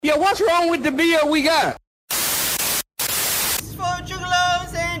Yeah, what's wrong with the beer we got? This is for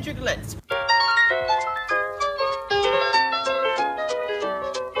juggalos and juggalettes.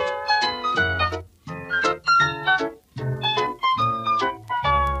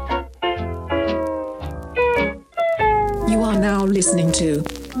 You are now listening to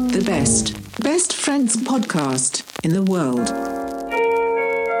the Best Friends podcast in the world.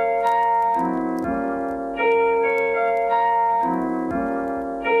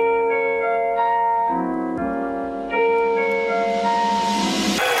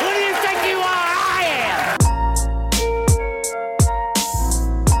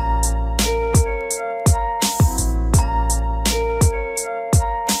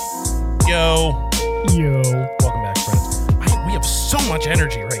 Welcome back, friends. We have so much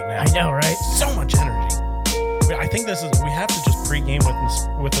energy right now. I know, right? So much energy. I think we have to just pregame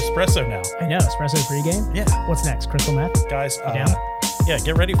with espresso now. I know, espresso pregame? Yeah. What's next, crystal meth? Guys, down? Yeah,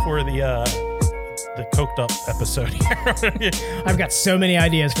 get ready for the coked up episode here. I've got so many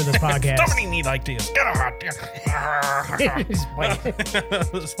ideas for this podcast. So many neat ideas.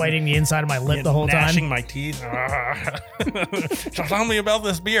 Just biting the inside of my lip the whole time. Gnashing my teeth. So tell me about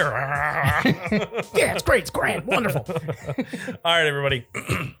this beer. Yeah, it's great. It's great. Wonderful. All right, everybody.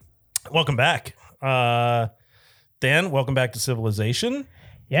 Welcome back. Dan, welcome back to Civilization.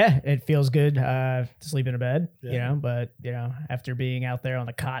 Yeah, it feels good to sleep in a bed, Yeah. but, after being out there on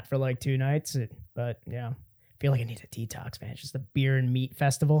the cot for like 2 nights, I feel like I need a detox, man. It's just the beer and meat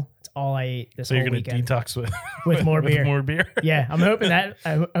festival. It's all I ate this So whole you're going to weekend. detox with more beer. More beer. Yeah, I'm hoping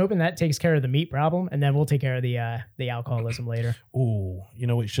that takes care of the meat problem, and then we'll take care of the alcoholism later. Ooh, you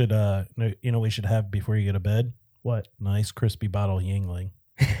know what we should have before you go to bed? What? Nice crispy bottle of Yingling.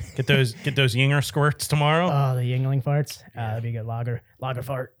 Get those Yinger squirts tomorrow. Oh, the Yingling farts. That'd be good. Lager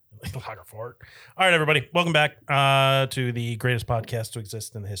fart. Lager fart. All right, everybody. Welcome back to the greatest podcast to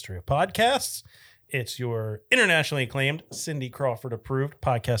exist in the history of podcasts. It's your internationally acclaimed, Cindy Crawford approved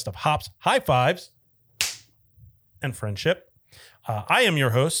podcast of hops, high fives, and friendship. I am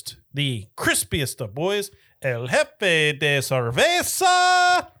your host, the crispiest of boys, El Jefe de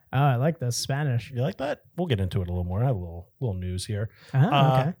Cerveza. Oh, I like the Spanish. You like that? We'll get into it a little more. I have a little news here.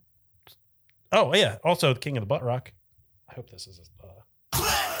 Okay. Oh, yeah. Also, the King of the Butt Rock. I hope this is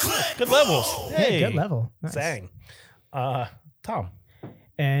good levels. Hey, good level. Nice. Sang. Tom.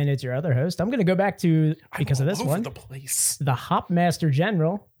 And it's your other host. I'm going to go back to, because of this one, the place. the Hop Master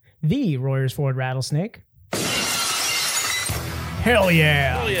General, the Royersford Rattlesnake. Hell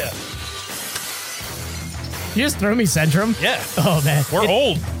yeah. Oh, yeah. You just throw me Centrum? Yeah. Oh, man. We're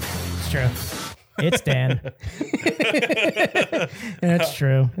old. It's true. It's Dan. That's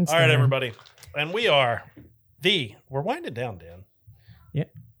true. It's All right, Dan. everybody. And we're winding down, Dan. Yeah.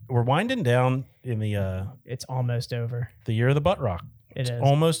 We're winding down in the It's almost over. year of the Butt Rock. It's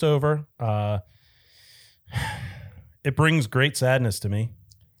Almost over. It brings great sadness to me.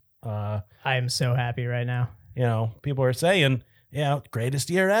 I am so happy right now. People are saying, greatest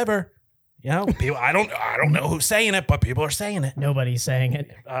year ever. People. I don't know who's saying it, but people are saying it. Nobody's saying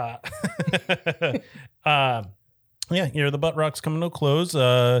it. Year of the Butt Rock's coming to a close.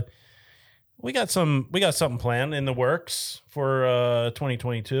 We got something planned in the works for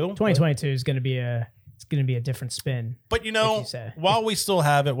 2022. 2022 is going to be a different spin. But while we still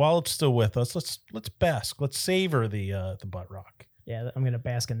have it, while it's still with us, let's bask. Let's savor the Butt Rock. Yeah, I'm going to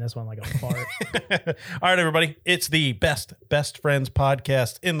bask in this one like a fart. All right, everybody. It's the best friends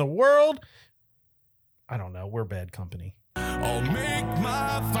podcast in the world. I don't know. We're bad company. I'll make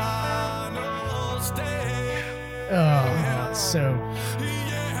my final stand. Oh, so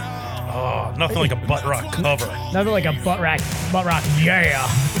Oh, nothing like a Butt Rock cover. nothing like a butt rock, yeah.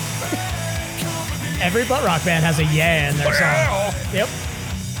 Every butt rock band has a yeah in their song. Yep.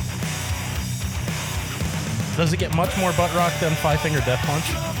 Does it get much more Butt Rock than Five Finger Death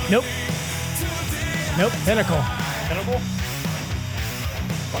Punch? Nope. Pinnacle. Pinnacle?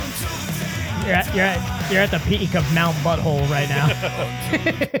 You're at the peak of Mount Butthole right now.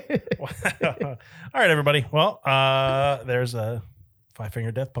 All right, everybody. Well, there's a Five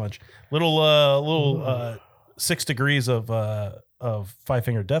Finger Death Punch. Little 6 degrees of Five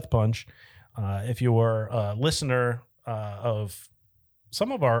Finger Death Punch. If you were a listener of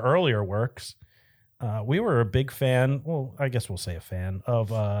some of our earlier works, we were a big fan. Well, I guess we'll say a fan of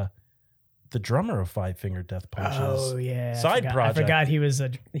the drummer of Five Finger Death Punch's Oh yeah, side project. I forgot he was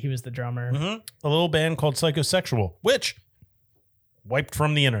the drummer. Mm-hmm. A little band called Psychosexual, which wiped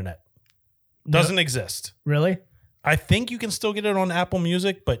from the internet. Doesn't exist. Really? I think you can still get it on Apple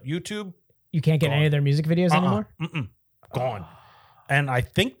Music, but YouTube, You can't get gone. any of their music videos anymore? Gone. And I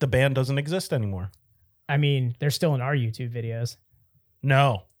think the band doesn't exist anymore. I mean, they're still in our YouTube videos.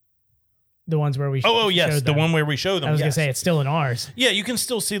 No. The ones where we yes, showed the them. one where we show them. I was gonna yes. say it's still in ours. Yeah, you can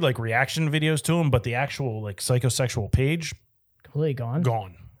still see like reaction videos to them, but the actual like psychosexual page Completely gone.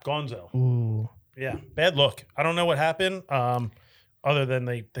 gonzo. Ooh. Yeah, bad look. I don't know what happened. Other than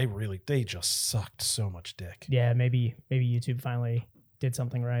they just sucked so much dick. Yeah, maybe YouTube finally did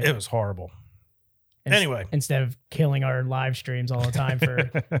something right. It was horrible. Anyway, instead of killing our live streams all the time for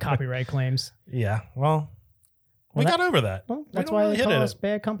copyright claims. Yeah, well, we got over that. Well, We that's don't why really they hit call it. us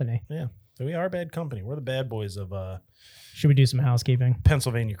bad company. Yeah, we are bad company. We're the bad boys of Should we do some housekeeping?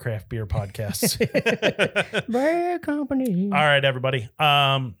 Pennsylvania craft beer podcasts. Bad company. All right, everybody.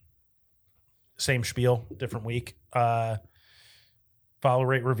 Same spiel, different week. Follow,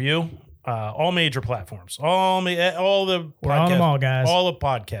 rate, review. All major platforms. All the We're on them all, guys. All the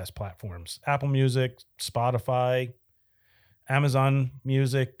podcast platforms. Apple Music, Spotify, Amazon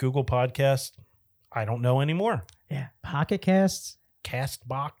Music, Google Podcast. I don't know anymore. Yeah. Pocket Casts.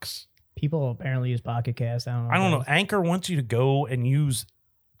 Castbox. People apparently use Pocket Cast. I don't know. Anchor wants you to go and use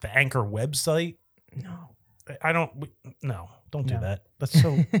the Anchor website. No. Don't do No. that. That's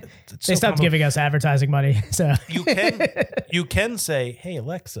so. It's They so stopped giving us advertising money. So You can say, "Hey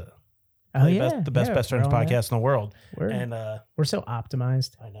Alexa, oh, play yeah. the best best friends we're on podcast in the world," We're, and we're so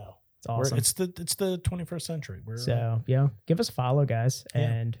optimized. I know It's awesome. it's the 21st century. We're So, give us a follow, guys, Yeah.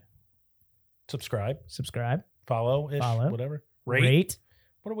 and subscribe, subscribe, follow, Follow. whatever. rate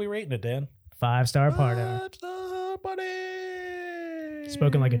What are we rating it, Dan? 5-star party. 5-star buddy.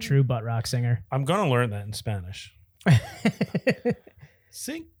 Spoken like a true butt rock singer. I'm gonna learn that in Spanish.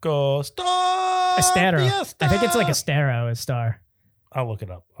 Cinco star. Estero. fiesta. I think it's like estero, a star. I'll look it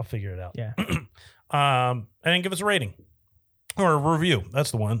up. I'll figure it out. Yeah. And then give us a rating or a review.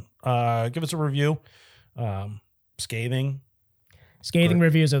 That's the one. Give us a review. Scathing. Scathing Great.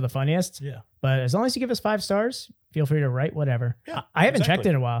 reviews are the funniest, Yeah. but as long as you give us 5 stars, feel free to write whatever. Yeah, I haven't exactly. checked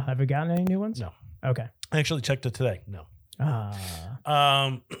in a while. Have we gotten any new ones? No. Okay. I actually checked it today. No. Ah.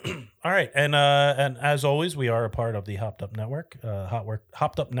 All right. And as always, we are a part of the Hopped Up Network.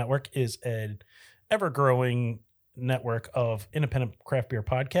 Hopped Up Network is an ever-growing network of independent craft beer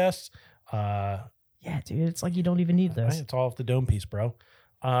podcasts. Yeah, dude, it's like you don't even need this. It's all off the dome piece, bro.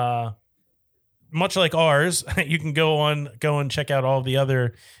 Much like ours, you can go and check out all the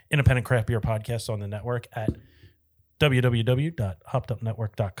other independent craft beer podcasts on the network at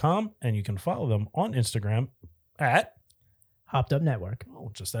www.hoppedupnetwork.com, and you can follow them on Instagram at Hopped Up Network.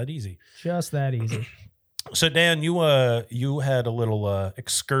 just that easy. Just that easy. So Dan, you had a little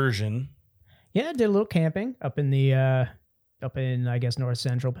excursion. Yeah, I did a little camping up in I guess north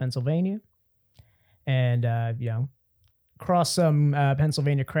central Pennsylvania, and crossed some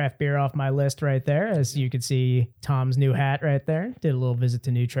Pennsylvania craft beer off my list right there. As you could see, Tom's new hat right there. Did a little visit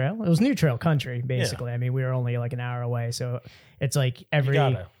to New Trail. It was New Trail country, basically. Yeah. I mean, we were only like an hour away, so it's like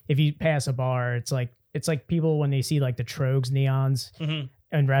gotta. if you pass a bar, it's like people when they see like the Trogs neons. Mm-hmm.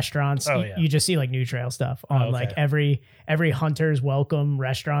 In restaurants, Oh, yeah. you just see like New Trail stuff on okay. like every Hunter's Welcome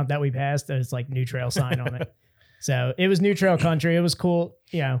restaurant that we passed. There's like New Trail sign on it. So it was New Trail country. It was cool.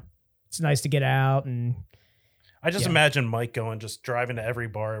 It's nice to get out and I just imagine Mike just driving to every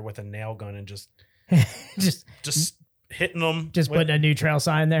bar with a nail gun and just hitting them. just putting a New Trail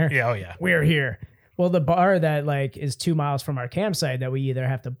sign there. Yeah, oh yeah. We're here. Well, the bar that like is 2 miles from our campsite that we either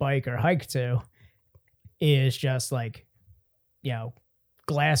have to bike or hike to is just like,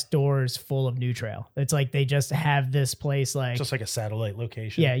 glass doors full of New Trail. It's like they just have this place like Just like a satellite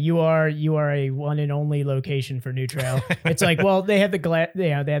location. yeah, you are a one and only location for New Trail. It's like, well, they have the they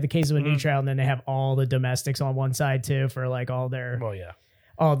have the case of a New Trail, and then they have all the domestics on one side too for like all their Well, yeah.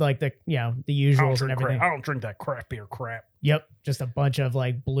 all like the the usuals and everything. I don't drink that craft beer crap. Yep, just a bunch of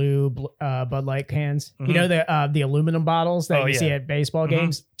like blue Bud Light cans. You know the aluminum bottles that you see at baseball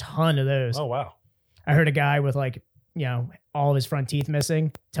games. Ton of those. Oh wow. I heard a guy with like all of his front teeth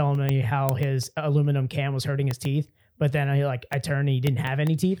missing telling me how his aluminum can was hurting his teeth. But then I turned and he didn't have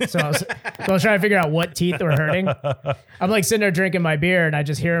any teeth. So I was trying to figure out what teeth were hurting. I'm like sitting there drinking my beer and I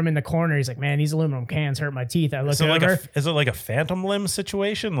just hear him in the corner. He's like, man, these aluminum cans hurt my teeth. I look Is it over. like a phantom limb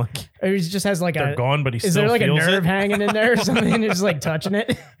situation? Like He just has like they're gone, but he is still there like a feels nerve it? hanging in there or something? And you're just like touching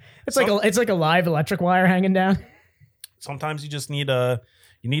it. It's like a live electric wire hanging down. Sometimes you just need to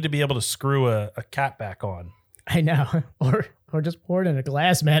be able to screw a cat back on. I know. Or just pour it in a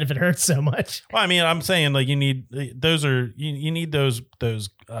glass, man, if it hurts so much. Well, I mean, I'm saying like you need those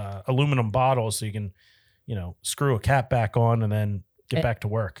aluminum bottles so you can, screw a cat back on and then get back to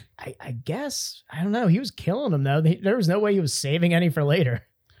work. I guess. I don't know. He was killing them, though. There was no way he was saving any for later.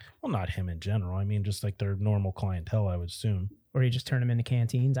 Well, not him in general. I mean, just like their normal clientele, I would assume. or you just turn them into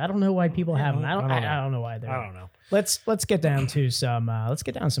canteens. I don't know why people have them. I don't know why they're. I don't know. Let's get down to some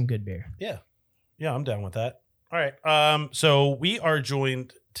good beer. Yeah, I'm down with that. All right. So we are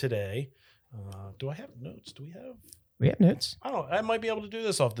joined today. Do I have notes? We have notes. I might be able to do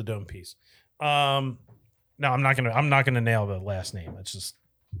this off the dome piece. No, I'm not gonna nail the last name. It's just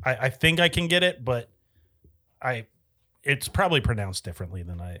I think I can get it, but it's probably pronounced differently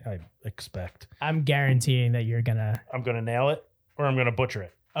than I expect. I'm guaranteeing that I'm gonna nail it or I'm gonna butcher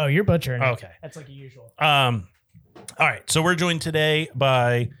it. Oh, you're butchering it. Okay. That's like usual. All right. So we're joined today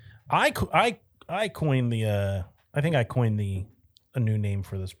by I coined the I think I coined a new name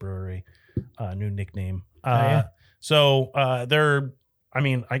for this brewery, new nickname. Yeah. So they're,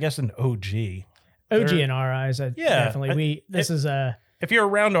 I guess an OG. OG in our eyes, definitely. If you're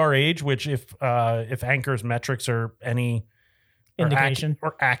around our age, which if Anchor's metrics are any indication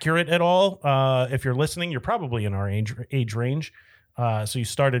or accurate at all, if you're listening, you're probably in our age range. So you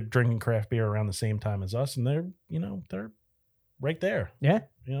started drinking craft beer around the same time as us, and they're right there. Yeah,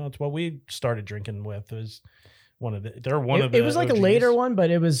 it's what we started drinking with. Is it was like OGs. A later one, but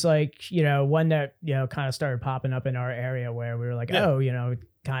it was like one that kind of started popping up in our area where we were like,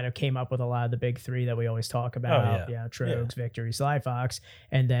 kind of came up with a lot of the big three that we always talk about. Trogs, Victory, Sly Fox,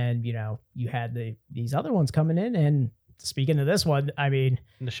 and then you had these other ones coming in. And speaking of this one,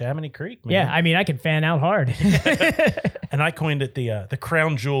 Neshaminy Creek. Man. Yeah, I can fan out hard. And I coined it the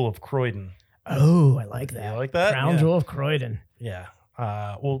Crown Jewel of Croydon. Oh, I like that. You like that? Crown Jewel of Croydon. Yeah.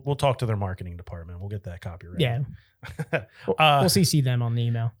 We'll talk to their marketing department. We'll get that copyright. Yeah. We'll CC them on the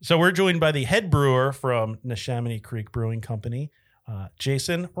email. So we're joined by the head brewer from Neshaminy Creek Brewing Company,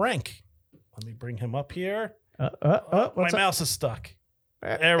 Jason Rank. Let me bring him up here. My mouse is stuck.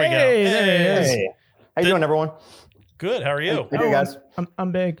 There we go. There he is. Hey, how you doing, everyone? Good. How are you? Hey, guys.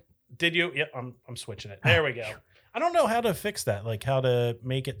 I'm big. Did you? Yep. I'm switching it. There we go. I don't know how to fix that. Like how to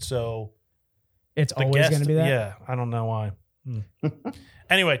make it so it's always going to be that. Yeah. I don't know why.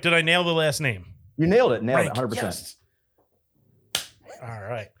 Anyway, did I nail the last name? You nailed it. Rank, 100%. Yes. All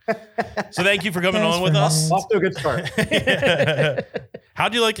right. So thank you for coming on with us. Off to a good start.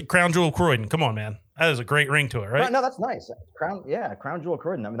 How'd you like the Crown Jewel Croydon? Come on, man. That is a great ring to it, right? No, that's nice. Crown Jewel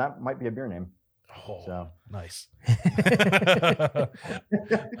Croydon. That might be a beer name. Oh, so nice.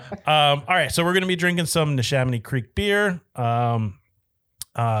 All right. So we're going to be drinking some Neshaminy Creek beer. Dan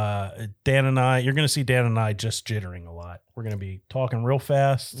and I, you're going to see Dan and I just jittering a lot. We're going to be talking real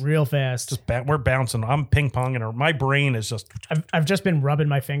fast. We're bouncing. I'm ping ponging, or my brain is just. I've just been rubbing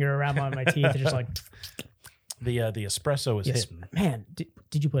my finger around my teeth, just like. The espresso is hitting. Man,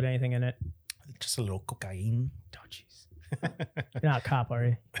 did you put anything in it? Just a little cocaine. Oh, jeez. You're not a cop, are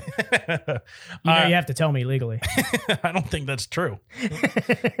you? You have to tell me legally. I don't think that's true.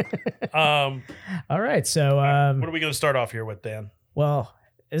 All right, so what are we going to start off here with, Dan? Well,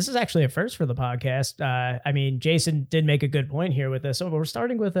 this is actually a first for the podcast. Jason did make a good point here with this. So we're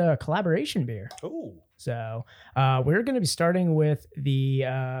starting with a collaboration beer. Oh. So we're going to be starting with the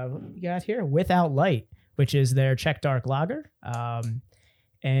what we got here, Without Light, which is their Czech Dark Lager.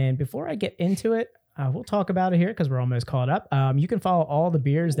 And before I get into it, we'll talk about it here because we're almost caught up. You can follow all the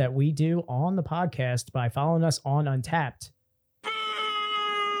beers that we do on the podcast by following us on Untapped.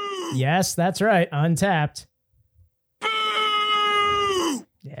 Yes, that's right. Untapped.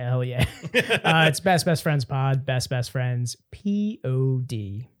 Hell yeah. It's Best Friends Pod, Best Friends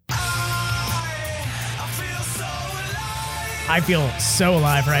POD. I feel so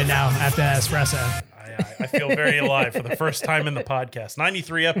alive right now after that espresso. I feel very alive for the first time in the podcast.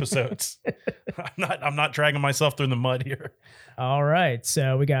 93 episodes. I'm not dragging myself through the mud here. All right.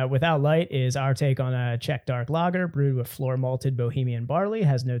 So we got Without Light is our take on a Czech dark lager brewed with floor malted Bohemian barley,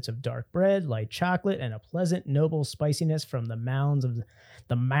 has notes of dark bread, light chocolate, and a pleasant noble spiciness from the mounds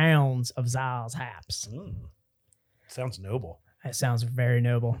of Zal's Haps. Sounds noble. That sounds very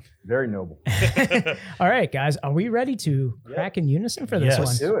noble. Very noble. All right, guys. Are we ready to crack in unison for this one?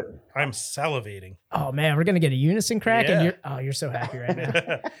 Let's do it. I'm salivating. Oh, man. We're going to get a unison crack. Yeah. And you're so happy right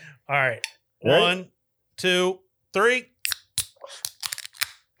now. All right. Ready? 1, 2, 3.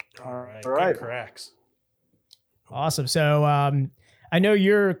 All right. Good cracks. Awesome. So I know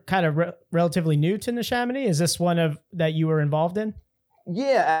you're kind of relatively new to Neshaminy. Is this one that you were involved in?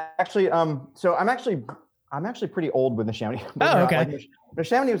 Yeah, actually. So I'm actually pretty old with Neshaminy. Oh, okay.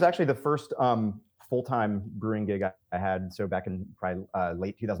 Neshaminy was actually the first full-time brewing gig I had. So back in probably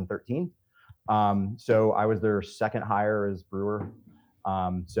late 2013. So I was their second hire as brewer.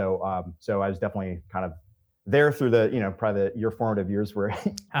 So I was definitely kind of there through the, probably your formative years where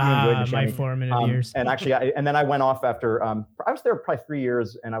you enjoyed My Neshaminy. formative years. And actually, and then I went off after, I was there probably 3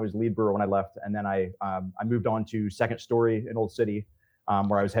 years and I was lead brewer when I left. And then I moved on to Second Story in Old City,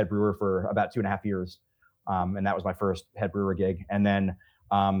 where I was head brewer for about 2.5 years. And that was my first head brewer gig. And then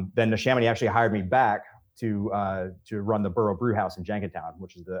Neshaminy actually hired me back to run the Borough Brew House in Jenkintown,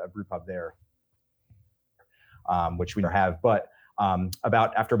 which is the brew pub there, which we never have. But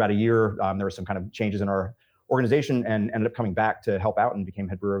after about a year, there were some kind of changes in our organization and ended up coming back to help out and became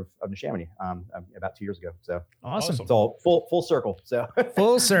head brewer of Neshaminy about 2 years ago. So Awesome. it's all full circle. So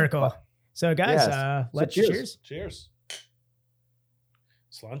Full circle. So guys, Yes. let's cheers. cheers. Cheers.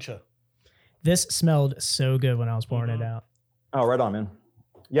 Slancha. This smelled so good when I was pouring it out. Oh, right on, man.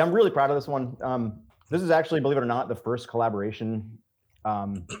 Yeah, I'm really proud of this one. This is actually, believe it or not, the first collaboration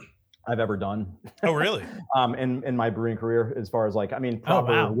I've ever done. Oh, really? In my brewing career, as far as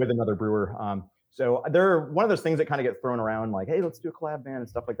proper wow. with another brewer. So they're one of those things that kind of get thrown around, like, hey, let's do a collab, man, and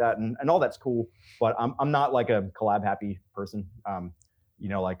stuff like that, and all that's cool. But I'm not like a collab happy person.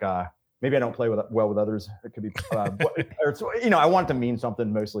 Maybe I don't play well with others. It could be, I want it to mean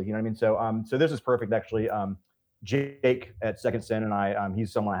something mostly. You know what I mean? So this is perfect, actually. Jake at Second Sin and I,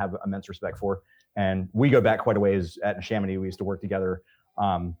 he's someone I have immense respect for, and we go back quite a ways at Neshaminy. We used to work together.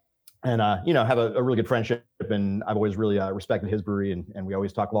 And have a really good friendship, and I've always really respected his brewery, and we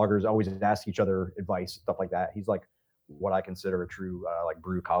always talk lagers, always ask each other advice, stuff like that. He's like what I consider a true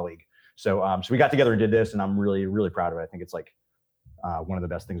brew colleague. So we got together and did this, and I'm really, really proud of it. I think it's like one of the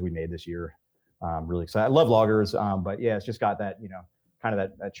best things we made this year. Really excited. I love lagers, but yeah, it's just got that kind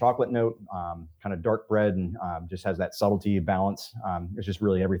of that chocolate note, kind of dark bread, and just has that subtlety balance. It's just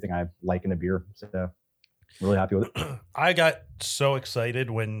really everything I like in a beer. So really happy with it. I got so excited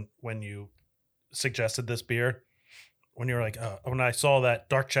when you suggested this beer. When you were like, when I saw that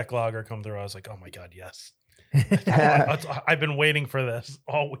dark Czech lager come through, I was like, oh my God, yes. I've been waiting for this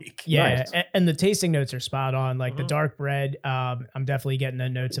all week. Yeah, Nice. and the tasting notes are spot on. Like the dark bread, I'm definitely getting the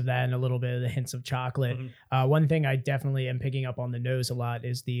notes of that and a little bit of the hints of chocolate. One thing I definitely am picking up on the nose a lot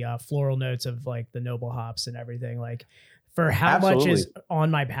is the floral notes of like the noble hops and everything. Like for how much is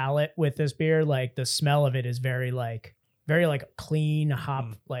on my palate with this beer, like the smell of it is very clean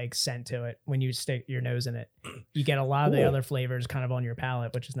hop like scent to it. When you stick your nose in it, you get a lot of the other flavors kind of on your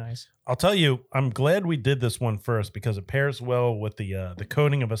palate, which is nice. I'll tell you, I'm glad we did this one first because it pairs well with the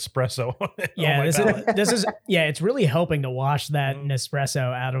coating of espresso on it. Yeah, this is it's really helping to wash that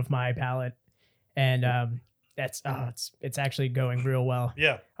Nespresso out of my palate, and it's actually going real well.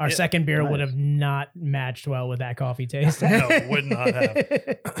 Yeah, Our second beer Nice. would have not matched well with that coffee taste. No, would not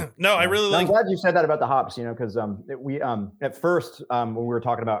have. No, I really I'm like. glad you said that about the hops, because we at first when we were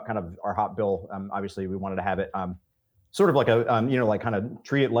talking about kind of our hop bill, obviously we wanted to have it sort of like a like kind of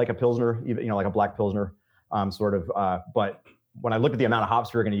treat it like a pilsner, even like a black pilsner, sort of. But when I looked at the amount of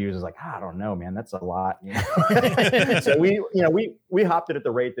hops we were going to use, it's like, I don't know, man, that's a lot. So we hopped it at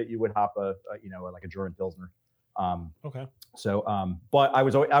the rate that you would hop a like a German pilsner. Okay. So, but I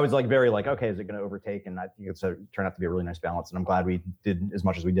was like very like, okay, is it going to overtake? And I think it's turned out to be a really nice balance, and I'm glad we did as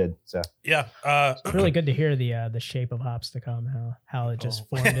much as we did. So Yeah. It's really good to hear the shape of hops to come, how it just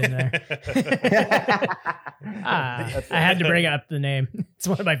formed in there. I had to bring up the name. It's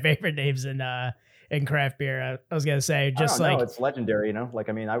one of my favorite names in craft beer. I was gonna say, just like it's legendary.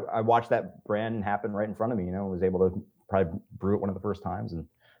 I watched that brand happen right in front of me. Was able to probably brew it one of the first times, and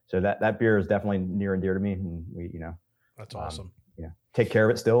so that beer is definitely near and dear to me. And we That's awesome. Take care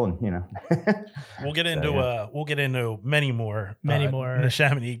of it still, and We'll get into many more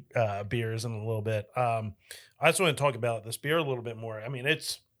Neshaminy beers in a little bit. I just want to talk about this beer a little bit more. I mean,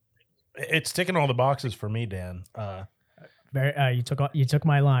 it's ticking all the boxes for me, Dan. you took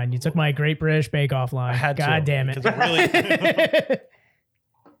my line. You took my Great British Bake Off line. I had God to, damn it!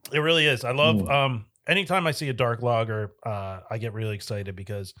 It really is. I love anytime I see a dark lager, I get really excited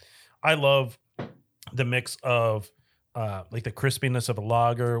because I love the mix of like the crispiness of a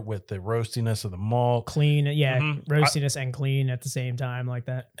lager with the roastiness of the malt. Clean, yeah, roastiness and clean at the same time, like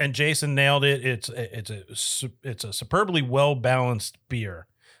that. And Jason nailed it. It's a superbly well balanced beer.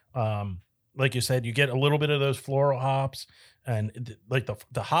 Like you said, you get a little bit of those floral hops, and like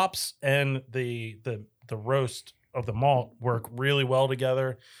the hops and the roast of the malt work really well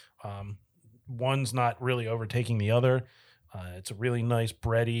together. One's not really overtaking the other. It's a really nice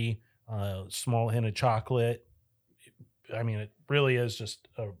bready, small hint of chocolate. I mean, it really is just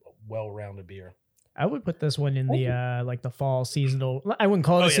a well-rounded beer. I would put this one in the like the fall seasonal. I wouldn't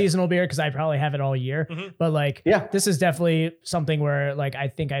call it a seasonal beer because I probably have it all year. But like, this is definitely something where like I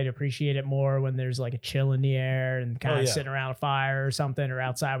think I'd appreciate it more when there's like a chill in the air and kind of sitting around a fire or something, or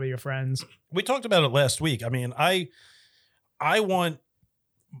outside with your friends. We talked about it last week. I mean, I want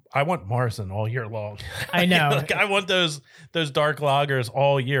Marson all year long. I know. Like, I want those dark lagers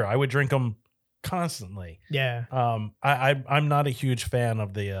all year. I would drink them constantly. Yeah. I'm not a huge fan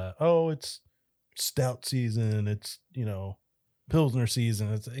of the it's stout season. It's Pilsner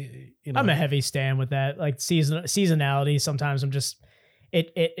season. It's I'm a heavy stand with that. Like seasonality. Sometimes I'm just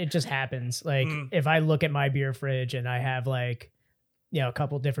it just happens. Like if I look at my beer fridge and I have like a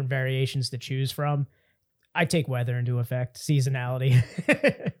couple different variations to choose from, I take weather into effect, seasonality,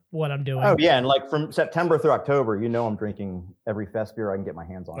 what I'm doing. Oh yeah, and like from September through October, I'm drinking every fest beer I can get my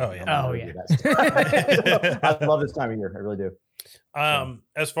hands on. Oh yeah. So, I love this time of year. I really do.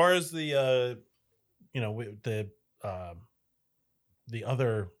 As far as the the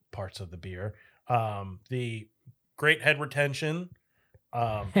other parts of the beer, the great head retention.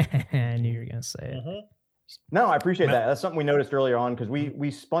 I knew you were gonna say it. No, I appreciate that. That's something we noticed earlier on because we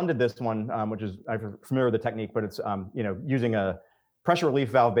spunded this one, which is I'm familiar with the technique, but it's using a pressure relief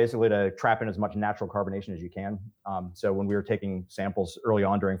valve basically to trap in as much natural carbonation as you can. So when we were taking samples early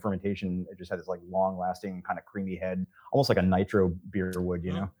on during fermentation, it just had this like long lasting kind of creamy head, almost like a nitro beer would,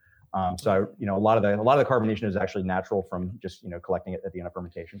 So a lot of the carbonation is actually natural from just collecting it at the end of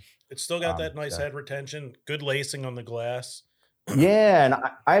fermentation. It's still got that nice head retention, good lacing on the glass. Yeah, and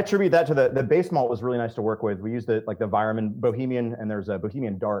I attribute that to the base malt was really nice to work with. We used the Environment Bohemian, and there's a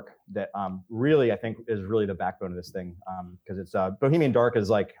Bohemian Dark that really I think is really the backbone of this thing because it's Bohemian Dark is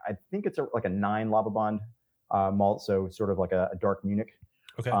like I think it's like a 9 lava bond malt, so sort of like a dark Munich.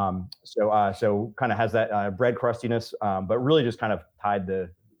 Okay. So kind of has that bread crustiness, but really just kind of tied the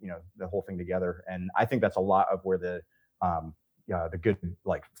whole thing together, and I think that's a lot of where the good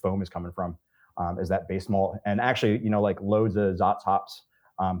like foam is coming from. Is that base malt, and actually like loads of Zotz hops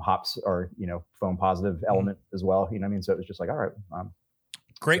are foam positive element as well, so it was just like all right,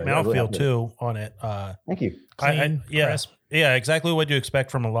 great mouthfeel too on it. Thank you. Clean, crisp. Yeah, exactly what you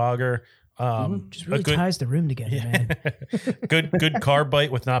expect from a lager. Just really ties the room together, man. good carb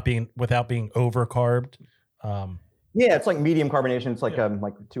bite without being over carbed. Yeah, it's like medium carbonation. It's like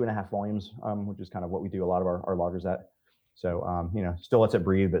 2.5 volumes, which is kind of what we do a lot of our lagers at. So, still lets it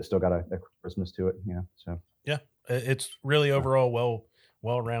breathe, but still got a Christmas to it, so. Yeah, it's really overall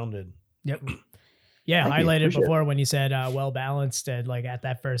well-rounded. Yep. Yeah, highlighted before when you said well-balanced and like at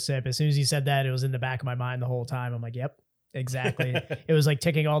that first sip. As soon as you said that, it was in the back of my mind the whole time. I'm like, yep, exactly. It was like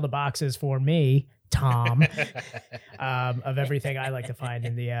ticking all the boxes for me, Tom, of everything I like to find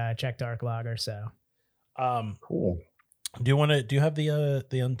in the Czech Dark Lager. So, cool. Do you have the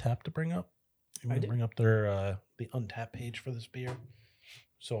Untapped to bring up? You want I to bring up their the Untapped page for this beer,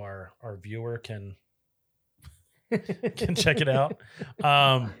 so our viewer can check it out.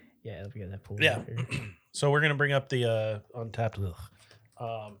 Yeah, let me get that pool. Yeah. So we're gonna bring up the Untapped.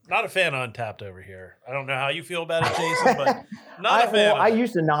 Not a fan of Untapped over here. I don't know how you feel about it, Jason, but not a fan. I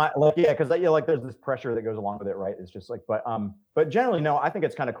used to not like because there's this pressure that goes along with it, right? It's just like, but generally no. I think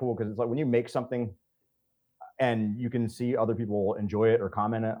it's kind of cool because it's like when you make something and you can see other people enjoy it or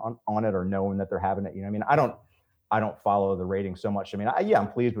comment on it or knowing that they're having it. I don't follow the rating so much.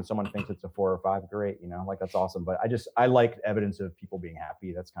 I'm pleased when someone thinks it's a 4 or 5. Great, like that's awesome. But I like evidence of people being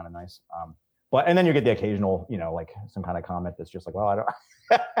happy. That's kind of nice. And then you get the occasional, like some kind of comment that's just like, well, I don't,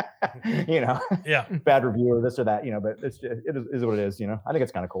 yeah, bad review or this or that, but it is what it is. I think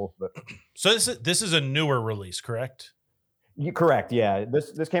it's kind of cool. But so this is a newer release, correct? Correct. Yeah.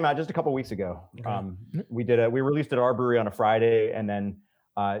 This came out just a couple weeks ago. Okay. We released it at our brewery on a Friday, and then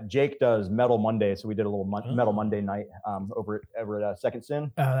Jake does Metal Monday, so we did a little Metal Monday night over at Second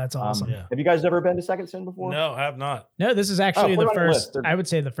Sin. Oh, that's awesome. Yeah. Have you guys ever been to Second Sin before? No, I have not. No, this is actually put the it on your first. list. I would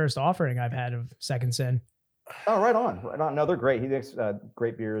say the first offering I've had of Second Sin. Oh, right on. No, they're great. He makes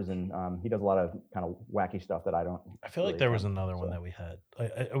great beers, and he does a lot of kind of wacky stuff that I don't. I feel like there was another one that we had.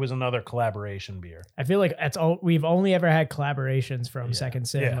 It was another collaboration beer. I feel like that's all we've only ever had collaborations from Second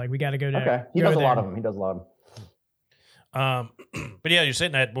Sin. Yeah. Like we got to go to. Okay, he does a lot of them. But yeah, you're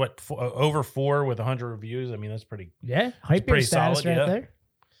sitting at over 4 with 100 reviews. I mean, that's pretty. Yeah, hype beer pretty status solid, right yeah. there.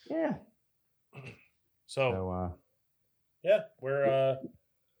 Yeah. So yeah, we're.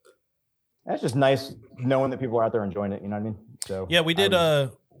 That's just nice knowing that people are out there enjoying it. You know what I mean? So Yeah, we did.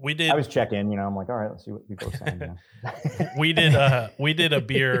 I was checking. I'm like, all right, let's see what people are saying. We did a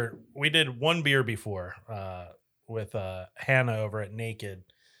beer. We did one beer before with Hannah over at Naked,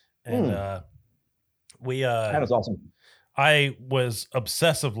 and we. That was awesome. I was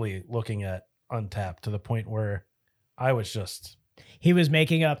obsessively looking at Untapped to the point where I was just He was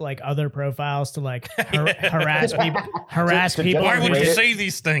making up like other profiles to like harass people. To people. why would you Rated- say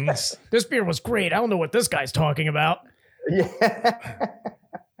these things? This beer was great. I don't know what this guy's talking about. Yeah.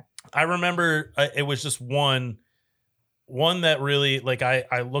 I remember it was just one that really like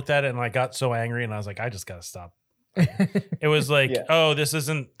I looked at it and I got so angry and I was like, I just gotta stop. It was like, Yeah. oh, this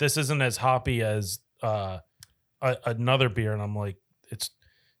isn't as hoppy as another beer, and I'm like, it's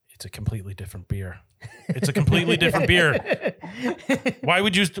a completely different beer. It's a completely different beer. Why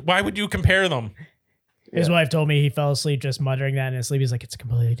would you compare them? His wife told me he fell asleep just muttering that in his sleep. He's like, it's a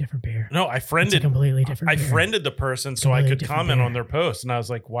completely different beer. No, I It's a friended completely different I beer. friended the person so I Completely could different comment beer. on their post, and I was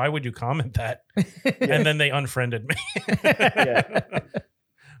like, why would you comment that? And then they unfriended me. Yeah.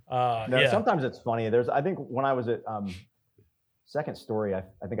 No, yeah. sometimes it's funny. I think when I was at Second Story, I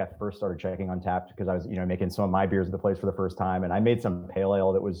think I first started checking Untapped because I was, making some of my beers at the place for the first time, and I made some pale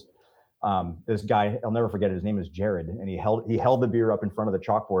ale that was this guy, I'll never forget it. His name is Jared, and he held the beer up in front of the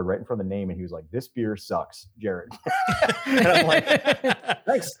chalkboard, right in front of the name, and he was like, "This beer sucks, Jared." And I'm like,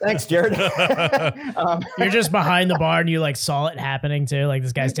 "Thanks, Jared." You're just behind the bar and you like saw it happening too. Like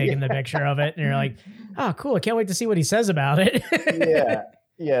this guy's taking the picture of it and you're like, oh, cool. I can't wait to see what he says about it.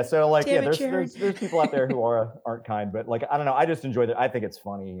 Yeah. So like, Damn it, there's people out there who aren't kind, but like, I don't know. I just enjoy that. I think it's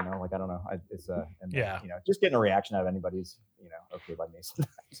funny, like, I don't know. It's Yeah. Just getting a reaction out of anybody's, okay by me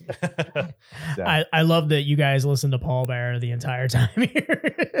sometimes. So. I love that you guys listen to Paul Bearer the entire time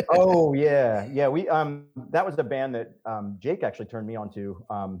here. Oh yeah. We that was the band that Jake actually turned me on to.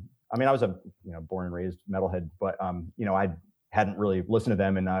 I mean, I was a born and raised metalhead, but I hadn't really listened to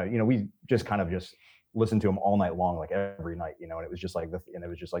them, and we just kind of just listened to them all night long, like every night, and it was just like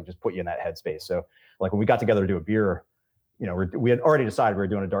just put you in that headspace. So like when we got together to do a beer, we had already decided we were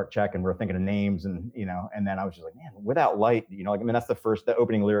doing a dark check and we were thinking of names, and and then I was just like, man, Without Light, that's the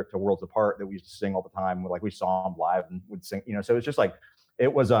opening lyric to Worlds Apart that we used to sing all the time. Like we saw them live and would sing, so it's just like,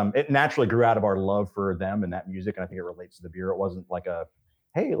 it was, it naturally grew out of our love for them and that music. And I think it relates to the beer. It wasn't like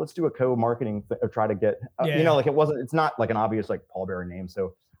hey, let's do a co-marketing or try to get, it's not like an obvious like Paul Bearer name.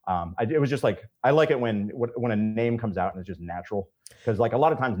 So it was just like, I like it when a name comes out and it's just natural, because like a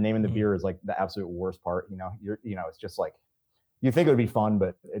lot of times naming the beer is like the absolute worst part. It's just like, you think it would be fun,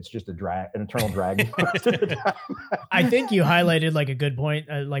 but it's just an eternal drag. I think you highlighted like a good point.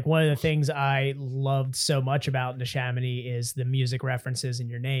 Like one of the things I loved so much about Neshaminy is the music references in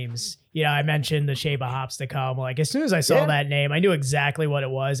your names. I mentioned the Shape of Hops to Come. Like as soon as I saw that name, I knew exactly what it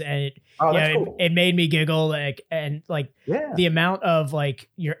was, and it made me giggle. The amount of like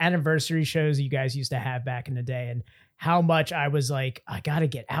your anniversary shows you guys used to have back in the day, and how much I was like, I got to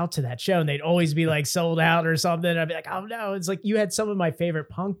get out to that show. And they'd always be like sold out or something. I'd be like, oh no. It's like, you had some of my favorite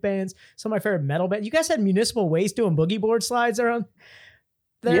punk bands, some of my favorite metal bands. You guys had Municipal Waste doing boogie board slides around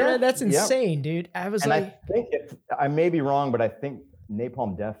there. Yeah, that's insane, dude. I was and like, I think I may be wrong, but I think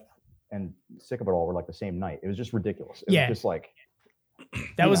Napalm Death and Sick of It All were like the same night. It was just ridiculous. It was just like,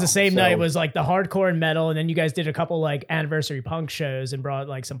 that was the same night. It was like the hardcore and metal. And then you guys did a couple like anniversary punk shows and brought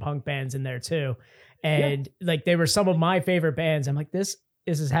like some punk bands in there too. And like they were some of my favorite bands. I'm like, this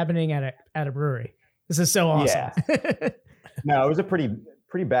is happening at a brewery. This is so awesome. Yeah. No, it was a pretty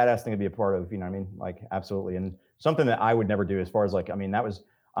badass thing to be a part of. Like absolutely, and something that I would never do. As far as like, that was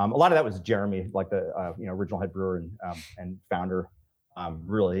a lot of that was Jeremy, like the original head brewer and founder.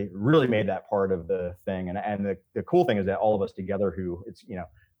 Really made that part of the thing. And the cool thing is that all of us together, who it's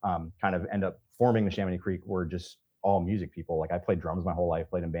kind of end up forming the Neshaminy Creek, were just all music people. Like I played drums my whole life,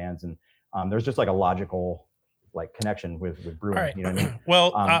 played in bands, and there's just like a logical like connection with brewing. All right. You know what I mean?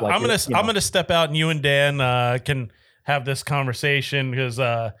 Well, I'm gonna step out, and you and Dan can have this conversation, because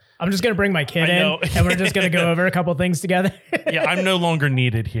I'm just gonna bring my kid in, and we're just gonna go over a couple things together. Yeah, I'm no longer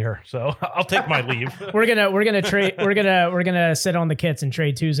needed here, so I'll take my leave. We're gonna trade. We're gonna sit on the kits and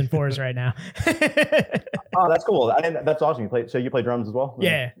trade 2s and 4s right now. Oh, that's cool. That's awesome. You play drums as well?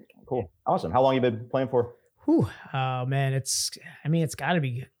 Yeah. Cool. Awesome. How long you been playing for? Whew. Oh man, it's got to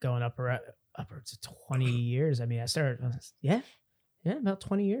be going upwards of 20 years. I started, about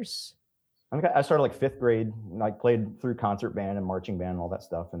 20 years. I started like 5th grade, like played through concert band and marching band and all that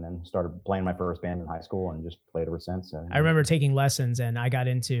stuff, and then started playing my first band in high school and just played ever since. I remember taking lessons, and I got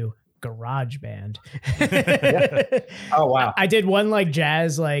into garage band. Oh wow! I did one like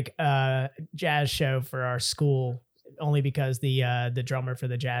jazz show for our school, only because the drummer for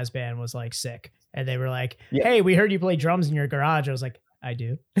the jazz band was like sick. And they were like, hey, we heard you play drums in your garage. I was like, I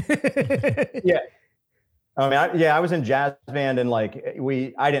do. Yeah. I was in jazz band, and like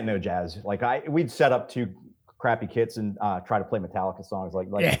I didn't know jazz. Like we'd set up 2 crappy kits and try to play Metallica songs like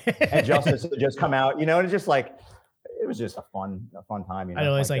and Justice had just come out, and it's just like, it was just a fun time. You know, I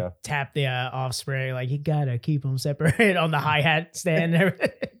always like tap the off spray, like you gotta keep them separate on the hi-hat stand and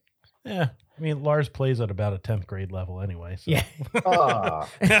everything. Yeah. I mean, Lars plays at about a 10th grade level anyway. So. Yeah. I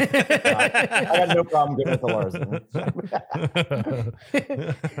got no problem getting with the Lars.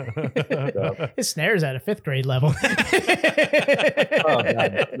 His snare's at a 5th grade level. Oh God,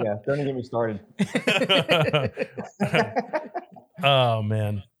 yeah. Don't even get me started. Oh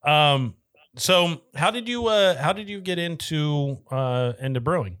man. So how did you get into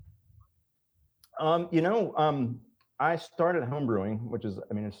brewing? I started home brewing, which is,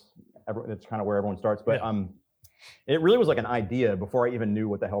 I mean, it's kind of where everyone starts, but it really was like an idea before I even knew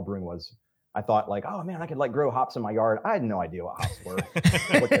what the hell brewing was. I thought like, oh man, I could like grow hops in my yard. I had no idea what hops were,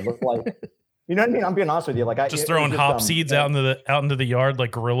 what they look like. You know what I mean? I'm being honest with you. Like throwing hop seeds out into the yard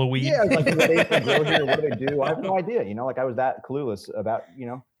like gorilla weed. Yeah, like what do they grow here? What do they do? I have no idea. You know, like I was that clueless about,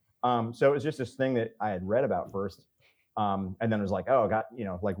 so it was just this thing that I had read about first. And then it was like, oh, I got,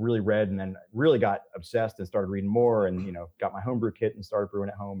 like really read and then really got obsessed and started reading more and, got my homebrew kit and started brewing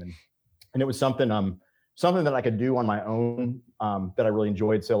at home. And it was something that I could do on my own that I really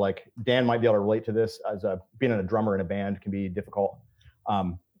enjoyed. So like Dan might be able to relate to this as being a drummer in a band can be difficult.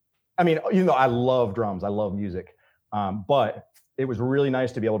 I mean, even though I love drums, I love music, but it was really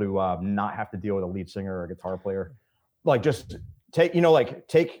nice to be able to not have to deal with a lead singer or a guitar player. Like just take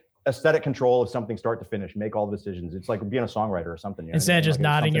aesthetic control of something start to finish, make all the decisions. It's like being a songwriter or something. Instead of just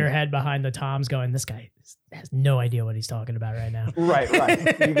nodding your head behind the toms going, this guy has no idea what he's talking about right now. Right.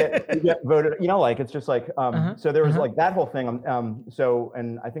 You get voted, it's just like, so there was like that whole thing.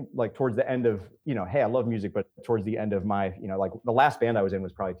 And I think like towards the end of, hey, I love music, but towards the end of my, like the last band I was in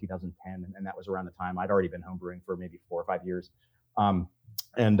was probably 2010. And that was around the time I'd already been homebrewing for maybe 4 or 5 years. And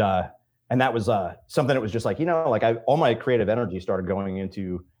that was something that was just like, all my creative energy started going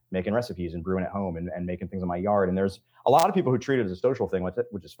into making recipes and brewing at home and making things in my yard. And there's a lot of people who treat it as a social thing,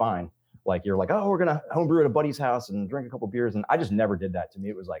 which is fine. Like you're like, oh, we're going to homebrew at a buddy's house and drink a couple beers. And I just never did that. To me,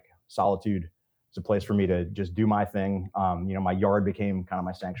 it was like solitude. It's a place for me to just do my thing. My yard became kind of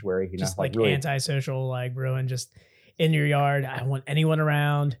my sanctuary. Just like really antisocial, like brewing just in your yard. I don't want anyone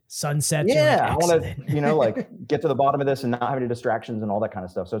around. Sunsets. Yeah, I want to, like get to the bottom of this and not have any distractions and all that kind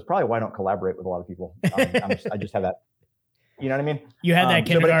of stuff. So it's probably why I don't collaborate with a lot of people. I just have that. You know what I mean? You had that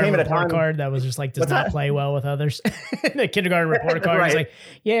kindergarten report card that was just like, does not play well with others. The kindergarten report card was like,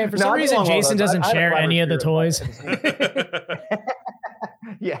 yeah, for some reason, Jason doesn't share any of the toys.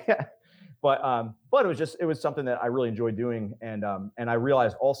 Yeah. But it was something that I really enjoyed doing. And I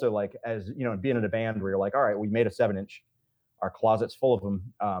realized also like, as being in a band where you're like, all right, we made a 7-inch, our closet's full of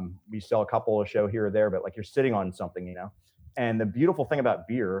them. We sell a couple a show here or there, but like you're sitting on something, and the beautiful thing about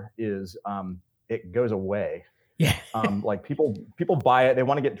beer is it goes away. Yeah. Like people buy it. They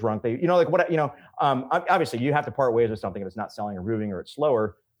want to get drunk. They, obviously you have to part ways with something if it's not selling or moving or it's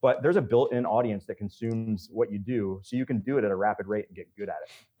slower, but there's a built-in audience that consumes what you do. So you can do it at a rapid rate and get good at it.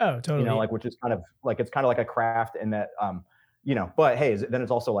 Oh, totally. Which is kind of like, it's kind of like a craft in that, but hey, then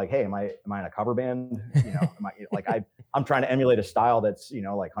it's also like, hey, am I in a cover band? I'm trying to emulate a style that's,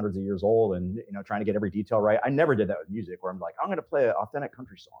 like hundreds of years old and, trying to get every detail right. I never did that with music where I'm like, I'm going to play an authentic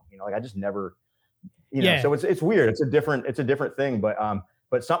country song. I just never, so it's weird. It's a different thing,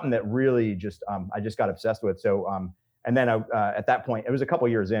 but something that really just, I just got obsessed with. So, and then at that point, it was a couple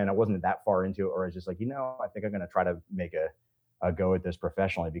years in, I wasn't that far into it, or I was just like, I think I'm going to try to make a go at this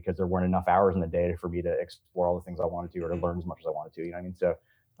professionally because there weren't enough hours in the day for me to explore all the things I wanted to, or to learn as much as I wanted to, So,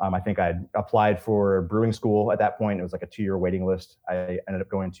 I think I applied for brewing school at that point. It was like a 2-year waiting list. I ended up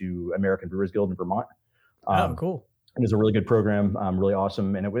going to American Brewers Guild in Vermont. Oh, cool. It was a really good program, really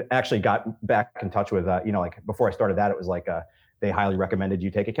awesome. And it actually got back in touch with, like before I started that, it was like they highly recommended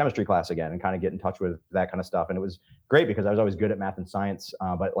you take a chemistry class again and kind of get in touch with that kind of stuff. And it was great because I was always good at math and science,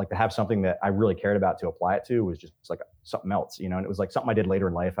 but like to have something that I really cared about to apply it to was just like something else, and it was like something I did later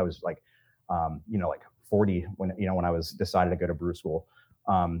in life. I was like, like 40 when I was decided to go to brew school.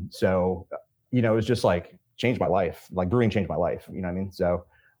 So, it was just like changed my life, like brewing changed my life, you know what I mean?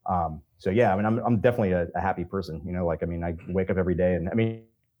 So yeah, I mean, I'm definitely a happy person, I wake up every day and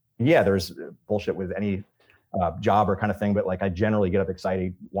there's bullshit with any job or kind of thing, but like I generally get up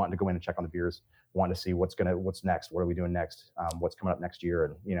excited, wanting to go in and check on the beers, wanting to see what's next, what are we doing next, what's coming up next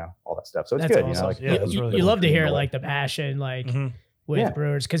year, and all that stuff. So it's good. Awesome. You love to hear like the passion, like with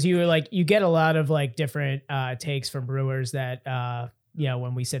brewers, because you get a lot of like different takes from brewers that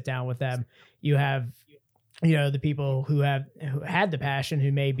when we sit down with them, you have the people who had the passion,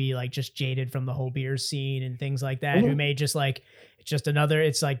 who may be like just jaded from the whole beer scene and things like that, who may just like, it's just another,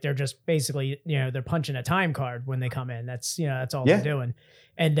 it's like, they're just basically, they're punching a time card when they come in. That's, that's all they're doing.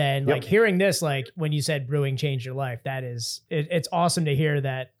 And then like hearing this, like when you said brewing changed your life, that is, it's awesome to hear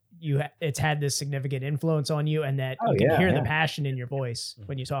that it's had this significant influence on you, and that you can hear the passion in your voice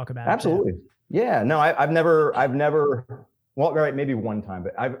when you talk about it. Absolutely. Yeah. No, I've never, well, right, maybe one time,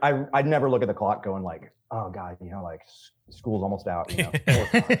 but I'd never look at the clock going like, oh God, like school's almost out.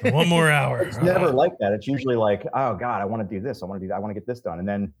 One more hour. It's never like that. It's usually like, oh God, I want to do this. I want to do that. I want to get this done. And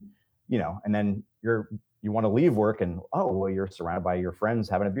then, and then you want to leave work, and you're surrounded by your friends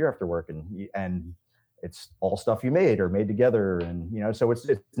having a beer after work, and it's all stuff you made or made together. And, so it's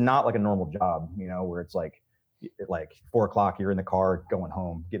not like a normal job, where it's like 4 o'clock, you're in the car going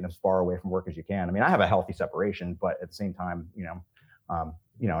home, getting as far away from work as you can. I mean, I have a healthy separation, but at the same time,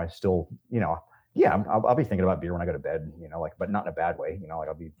 I still, I'll be thinking about beer when I go to bed, but not in a bad way,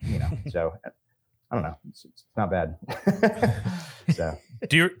 I'll be, so I don't know. It's not bad. So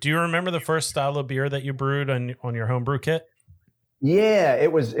do you remember the first style of beer that you brewed on your homebrew kit? Yeah,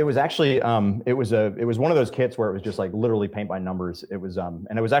 it was actually it was one of those kits where it was just like literally paint by numbers. It was and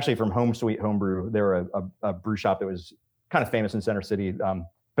it was actually from Home Sweet Homebrew. They were a brew shop that was kind of famous in Center City. Been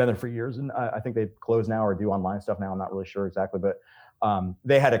there for years, and I think they closed now or do online stuff now. I'm not really sure exactly, but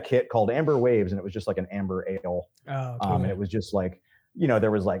they had a kit called Amber Waves, and it was just like an amber ale. Oh, cool. And it was just like,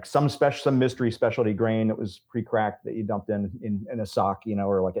 there was like some mystery specialty grain that was pre-cracked that you dumped in a sock,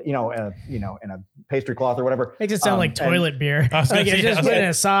 or like in a pastry cloth or whatever. Makes it sound like toilet beer. Like you just put in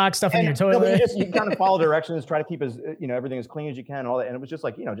a sock, stuff in your toilet. You kind of follow directions, try to keep everything as clean as you can, and all that. And it was just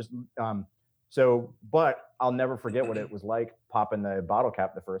like, but I'll never forget what it was like popping the bottle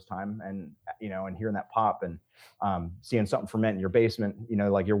cap the first time, and and hearing that pop, and seeing something ferment in your basement,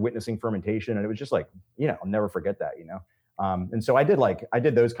 like you're witnessing fermentation, and it was just like, I'll never forget that, and so I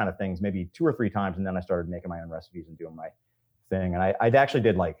did those kind of things maybe 2 or 3 times, and then I started making my own recipes and doing my thing. And I actually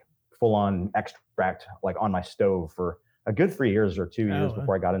did like full on extract like on my stove for a good 3 years or 2 years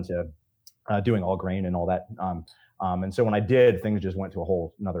before I got into doing all grain and all that. And so when I did, things just went to a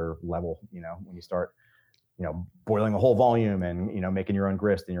whole another level, when you start, boiling a whole volume and, making your own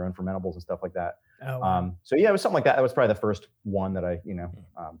grist and your own fermentables and stuff like that. So yeah, it was something like that. That was probably the first one that I,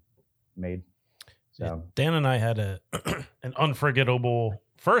 made. So Dan and I had an unforgettable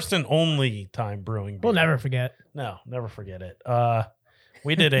first and only time brewing beer. We'll never forget. No, never forget it.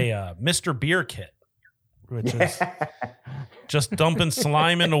 We did a Mr. Beer kit, which is just dumping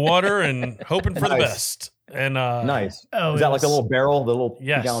slime into water and hoping for the best. And nice. Is that like the little barrel, the little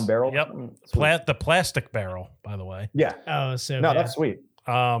 2-gallon barrel? Yep. The plastic barrel, by the way. Yeah. Oh, so no, that's sweet.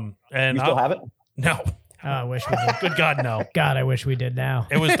 And you still have it? No. Oh, I wish we did. Good God, no. God, I wish we did now.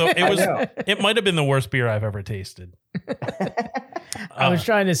 It might have been the worst beer I've ever tasted. I was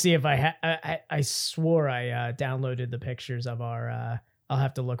trying to see if I swore I downloaded the pictures of our, I'll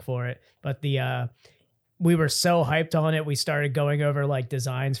have to look for it. But we were so hyped on it. We started going over like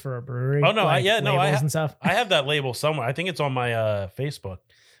designs for a brewery. Oh no. Labels and stuff. I have that label somewhere. I think it's on my Facebook.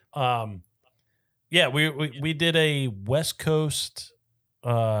 We did a West Coast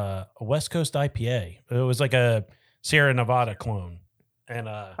IPA. It was like a Sierra Nevada clone. And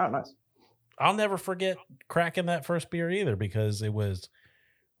oh, nice. I'll never forget cracking that first beer either, because it was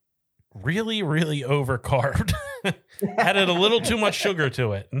really, really overcarved. Had it a little too much sugar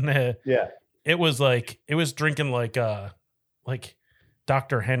to it. And, yeah. It was drinking like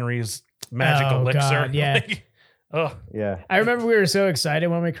Dr. Henry's magic elixir. God, yeah. Yeah. I remember we were so excited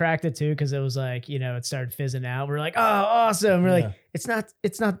when we cracked it too, because it was like, it started fizzing out. We're like, oh, awesome. We're like, it's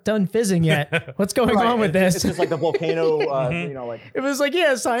not done fizzing yet. What's going on with this? It's just like the volcano, like it was like,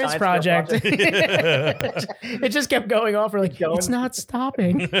 science project. It just kept going off. We're like, it's not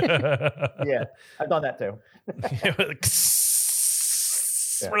stopping. Yeah, I've done that too.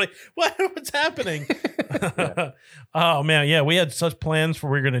 We're like, what's happening? Oh man, yeah, we had such plans for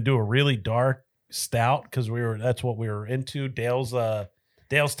we were going to do a really dark stout, because that's what we were into. Dale's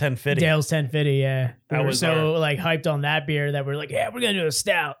 1050. Dale's 1050, yeah. We That were was so like hyped on that beer that we're like, yeah, we're gonna do a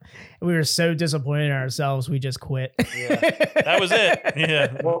stout. And we were so disappointed in ourselves, we just quit. Yeah, that was it.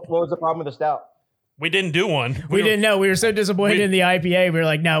 Yeah. What was the problem with the stout? We didn't do one. We didn't know. We were so disappointed in the IPA. We were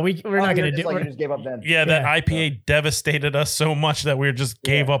like, no, we're not going to do it. You just gave up then. Yeah, that IPA devastated us so much that we just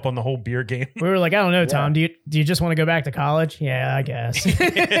gave up on the whole beer game. We were like, I don't know, Tom. Do you just want to go back to college? Yeah, I guess.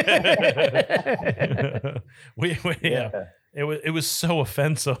 Yeah. It was so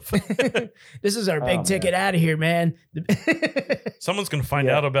offensive. This is our big ticket out of here, man. Someone's going to find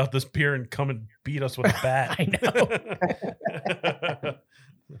out about this beer and come and beat us with a bat. I know.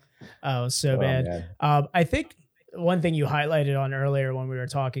 Oh, so Oh, bad. man. I think one thing you highlighted on earlier when we were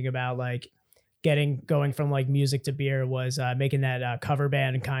talking about like going from like music to beer was making that cover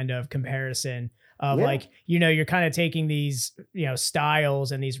band kind of comparison of Yeah. like, you're kind of taking these,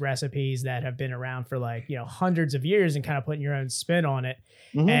 styles and these recipes that have been around for like, hundreds of years and kind of putting your own spin on it.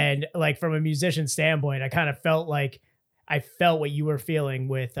 Mhm. And like from a musician standpoint, I kind of felt like I felt what you were feeling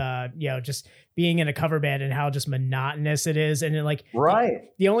with, just being in a cover band and how just monotonous it is. And then like, Right.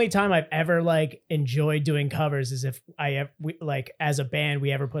 the only time I've ever like enjoyed doing covers is if like as a band,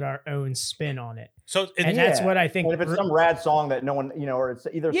 we ever put our own spin on it. So And that's what I think. And if it's some rad song that no one, or it's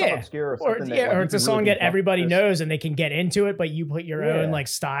either some obscure or something or it's a song that everybody knows. knows and they can get into it, but you put your own like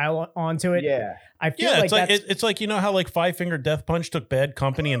style onto it. Yeah. I feel Yeah, like it's like that's, it's like how like Five Finger Death Punch took Bad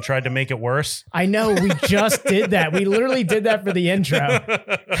Company and tried to make it worse. I know we just did that. We literally did that for the intro.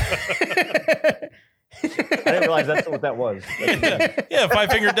 I didn't realize that's what that was. Yeah,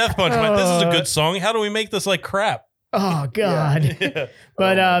 Five Finger Death Punch. Went, this is a good song. How do we make this like crap? Oh God. Yeah.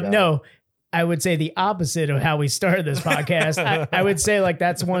 But Oh, my God. no, I would say the opposite of how we started this podcast. I would say like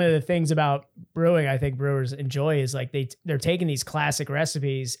that's one of the things about brewing I think brewers enjoy is like they're taking these classic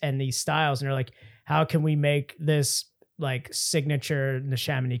recipes and these styles and they're like, how can we make this like signature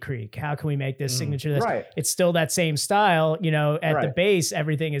Neshaminy Creek? How can we make this signature? This? Right. It's still that same style, at the Right. base,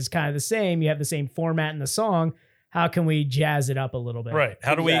 everything is kind of the same. You have the same format in the song. How can we jazz it up a little bit? Right.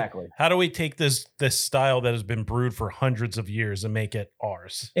 How Exactly. do we take this style that has been brewed for hundreds of years and make it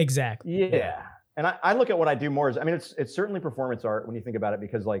ours? Exactly. Yeah. And I look at what I do more as, I mean, it's certainly performance art when you think about it,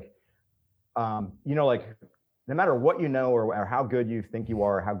 because like, like no matter what you know or how good you think you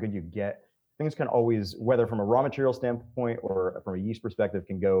are, or how good you get, things can always, whether from a raw material standpoint or from a yeast perspective,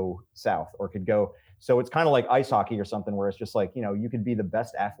 can go south or could go. So it's kind of like ice hockey or something where it's just like, you could be the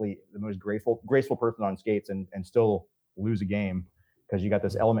best athlete, the most graceful person on skates and still lose a game because you got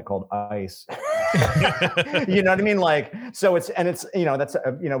this element called ice. You know what I mean? Like, so it's, and it's, that's,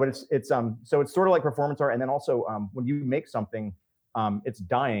 but it's so it's sort of like performance art. And then also when you make something, it's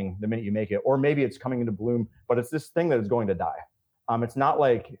dying the minute you make it, or maybe it's coming into bloom, but it's this thing that is going to die. It's not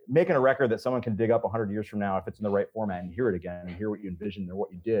like making a record that someone can dig up 100 years from now if it's in the right format and hear it again and hear what you envisioned or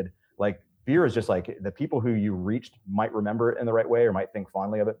what you did. Like beer is just like the people who you reached might remember it in the right way or might think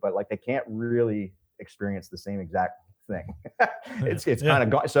fondly of it, but like they can't really experience the same exact thing. It's kind of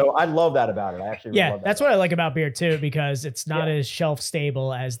gone. So I love that about it. I actually really love that. That's what I like about beer too, because it's not as shelf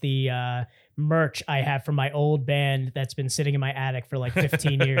stable as the merch I have from my old band that's been sitting in my attic for like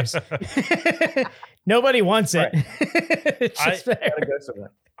 15 years. Nobody wants it. Right. It's just there. Gotta go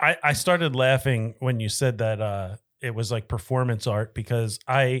somewhere. I started laughing when you said that it was like performance art, because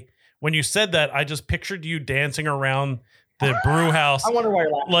when you said that, I just pictured you dancing around the brew house. I wonder why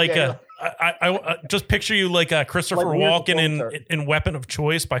you're laughing. Like Yeah, I just picture you like Christopher Like weird Walken performance in Weapon of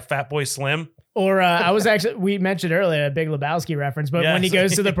Choice by Fatboy Slim. Or we mentioned earlier a Big Lebowski reference, but when he Yes.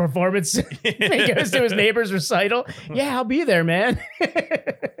 goes to the performance, when he goes to his neighbor's recital, yeah, I'll be there, man.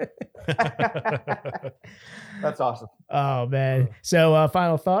 That's awesome. Oh man. So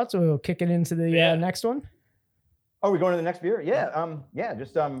final thoughts, we'll kick it into the next one. Oh, we going to the next beer? Yeah.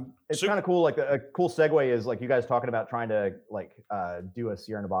 It's So- kind of cool. Like a cool segue is like you guys talking about trying to like do a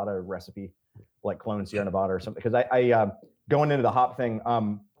Sierra Nevada recipe, like clone Sierra Nevada or something. Because I going into the hop thing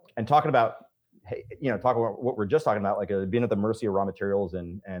and talking about, talking about what we're just talking about, like being at the mercy of raw materials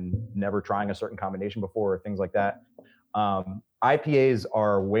and never trying a certain combination before or things like that. IPAs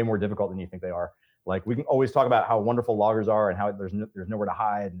are way more difficult than you think they are. Like we can always talk about how wonderful lagers are and how there's nowhere to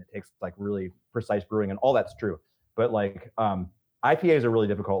hide and it takes like really precise brewing and all that's true. But like IPAs are really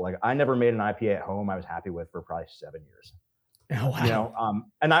difficult. Like I never made an IPA at home I was happy with for probably 7 years. Oh wow.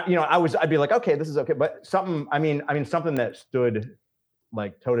 And I'd be like, okay, this is okay. But something that stood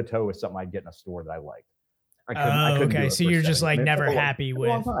like toe to toe with something I'd get in a store that I liked. I couldn't do okay. it So for you're 7 just like years. never It took happy a with.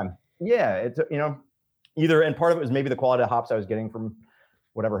 long time. Yeah, it's either, and part of it was maybe the quality of hops I was getting from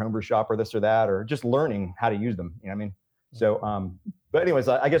whatever homebrew shop or this or that, or just learning how to use them. You know what I mean? So, but anyways,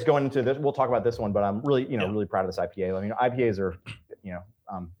 I guess going into this, we'll talk about this one, but I'm really, really proud of this IPA. I mean, IPAs are,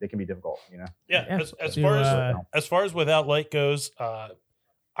 they can be difficult, Yeah. Yeah. As far as Without Light goes,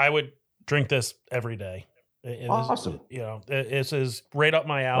 I would drink this every day. It is, Awesome. This is right up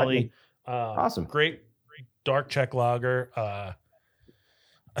my alley. Awesome. Great dark Czech lager.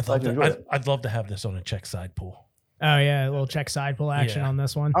 I'd love to have this on a Czech side pool. Oh yeah, a little Czech side pull action on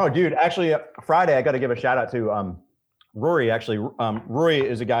this one. Oh, dude, actually, Friday I got to give a shout out to Rory. Actually, Rory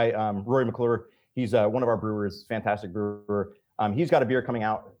is a guy. Rory McClure. He's one of our brewers, fantastic brewer. He's got a beer coming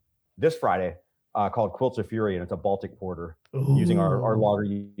out this Friday called Quilts of Fury, and it's a Baltic porter using our lager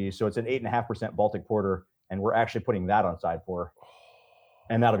yeast. So it's an 8.5% Baltic porter, and we're actually putting that on side pour.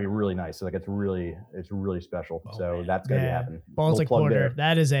 and that'll be really nice. So like it's really special. So that's gonna be happening. Baltic Little plug Porter.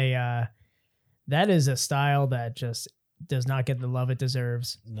 there. That is a style that just does not get the love it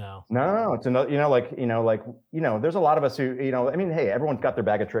deserves. No. It's another, there's a lot of us who, I mean, hey, everyone's got their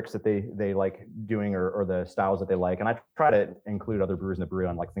bag of tricks that they like doing or the styles that they like. And I try to include other brewers in the brew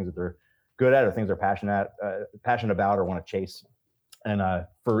on like things that they're good at or things they're passionate about or want to chase. And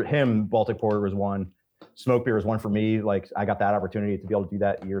for him, Baltic Porter was one. Smoke beer was one for me. Like I got that opportunity to be able to do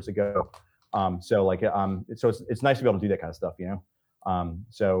that years ago. So it's nice to be able to do that kind of stuff, I'm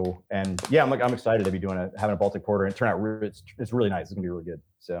excited to be having a Baltic Porter and it turned out it's really nice. It's gonna be really good.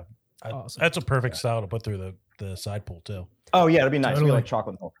 So Awesome. That's a perfect style to put through the side pool too. Oh yeah, it'll be nice. Totally. It'll be like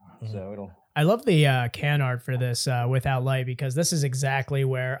chocolate milk. So it'll. I love the can art for this Without Light because this is exactly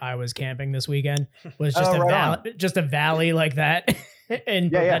where I was camping this weekend. Was just a valley like that in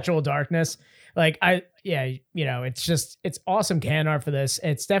perpetual darkness. Like it's awesome can art for this.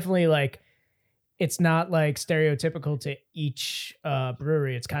 It's definitely like. It's not like stereotypical to each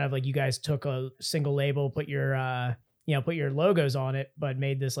brewery. It's kind of like you guys took a single label, put your logos on it, but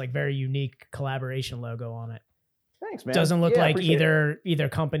made this like very unique collaboration logo on it. Thanks, man. Doesn't look like either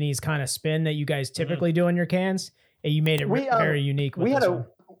company's kind of spin that you guys typically do on your cans. You made it very unique.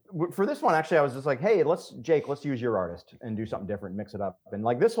 For this one, actually, I was just like, hey, let's use your artist and do something different, mix it up. And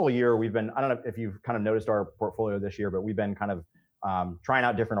like this whole year, I don't know if you've kind of noticed our portfolio this year, but we've been kind of trying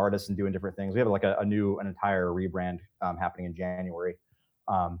out different artists and doing different things. We have like an entire rebrand happening in January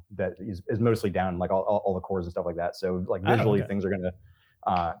that is mostly down like all the cores and stuff like that. So like visually things are going to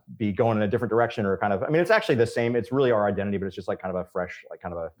be going in a different direction or kind of, I mean, it's actually the same. It's really our identity, but it's just like kind of a fresh, like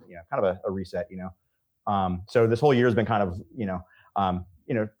kind of a reset, So this whole year has been kind of,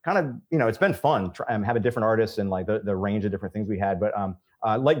 it's been fun having different artists and like the range of different things we had. But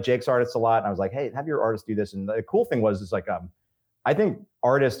like Jake's artists a lot. And I was like, hey, have your artist do this. And the cool thing was, it's like, I think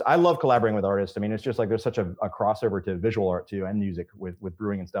I love collaborating with artists. I mean, it's just like there's such a crossover to visual art too and music with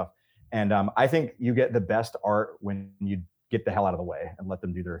brewing and stuff. And I think you get the best art when you get the hell out of the way and let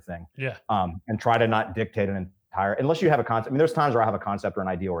them do their thing. Yeah. And try to not dictate an entire, unless you have a concept. I mean, there's times where I have a concept or an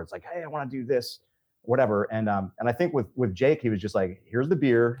idea where it's like, hey, I want to do this, whatever. And I think with Jake, he was just like, here's the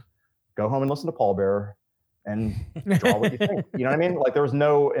beer, go home and listen to Paul Bearer and draw what you think. You know what I mean? Like there was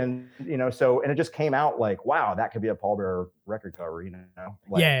and it just came out like, wow, that could be a Paul Bearer record cover,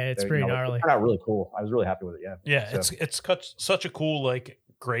 Like, it's pretty gnarly. It turned out really cool. I was really happy with it. Yeah. Yeah. So. It's such a cool, like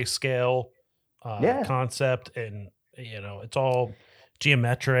grayscale concept and, it's all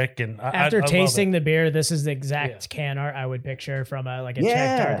geometric. And after tasting the beer, this is the exact can art I would picture from a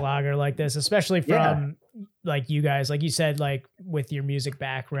Czech dark lager like this, especially from like you guys, like you said, like with your music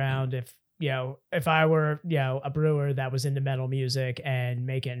background, if I were, a brewer that was into metal music and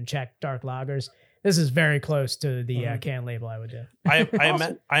making Czech dark lagers, this is very close to the can label I would do.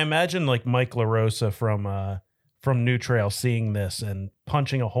 I imagine like Mike LaRosa from New Trail seeing this and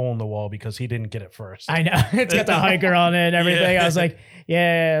punching a hole in the wall because he didn't get it first. I know it's got the hiker on it and everything. I was like,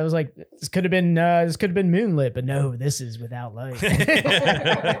 this could have been moonlit, but no, this is Without Light.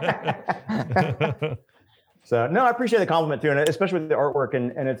 So no, I appreciate the compliment too, and especially with the artwork,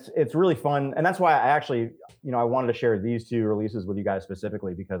 and it's really fun, and that's why I actually, I wanted to share these two releases with you guys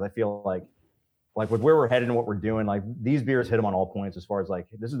specifically because I feel like with where we're headed and what we're doing, like these beers hit them on all points as far as like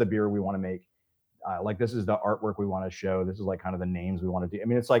this is the beer we want to make, like this is the artwork we want to show, this is like kind of the names we want to do. I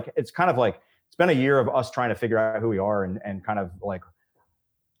mean, it's kind of like it's been a year of us trying to figure out who we are and kind of like,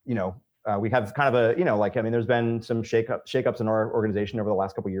 we have kind of a there's been some shakeups in our organization over the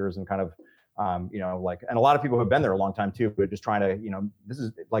last couple of years and kind of. And a lot of people who have been there a long time too, but just trying to, this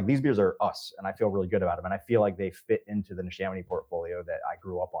is like, these beers are us and I feel really good about them. And I feel like they fit into the Neshaminy portfolio that I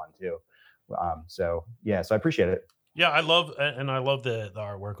grew up on too. So I appreciate it. Yeah. I love the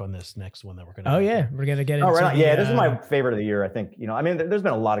artwork on this next one that we're going to. Oh yeah. We're going to get into right. Yeah. This is my favorite of the year. I think, there's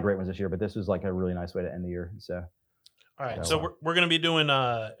been a lot of great ones this year, but this is like a really nice way to end the year. So. All right. So we're going to be doing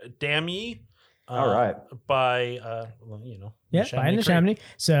Damn Ye. All right. By Neshaminy.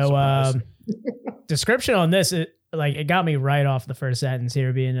 So description on this, it got me right off the first sentence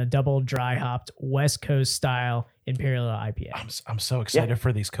here, being a double dry hopped West Coast style Imperial IPA. I'm so excited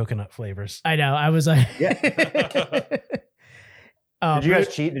for these coconut flavors. I know. I was like, Did you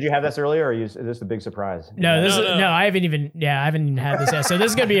guys cheat? Did you have this earlier, or is this the big surprise? No, I haven't even had this yet. So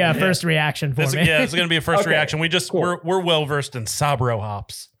this is gonna be a first reaction for me. Yeah, it's gonna be a first reaction. We're well versed in Sabro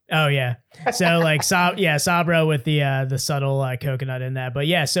hops. Oh yeah. So like Sabro with the subtle coconut in that. But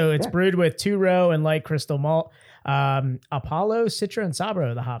yeah, so it's brewed with 2-row and light crystal malt. Apollo, Citra, and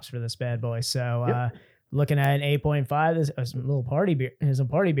Sabro, the hops for this bad boy. So looking at an 8.5, there's some little party beer. There's some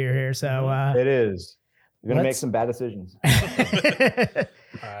party beer here. So it is. You're gonna make some bad decisions. All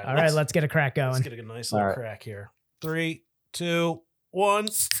right, let's get a crack going. Let's get a nice little crack here. 3, 2, 1.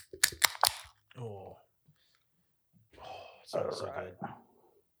 Oh, it smells so good. All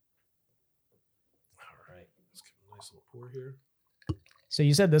right, let's get a nice little pour here. So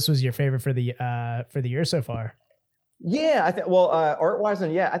you said this was your favorite for the year so far. Yeah, I think. Well, art wise,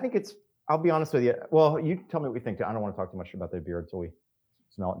 and I think it's. I'll be honest with you. Well, you tell me what you think. I don't want to talk too much about the beer until we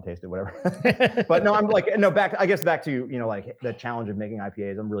smell it and taste it, whatever. But no, I'm like back. I guess back to like the challenge of making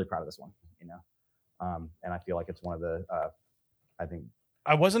IPAs. I'm really proud of this one. And I feel like it's one of the. I think.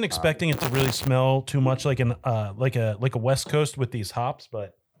 I wasn't expecting it to really smell too much like an like a West Coast with these hops,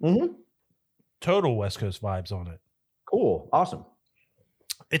 but total West Coast vibes on it. Cool, awesome.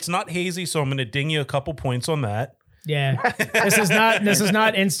 It's not hazy, so I'm going to ding you a couple points on that. Yeah, this is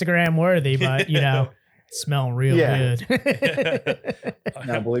not Instagram worthy, but smell real good.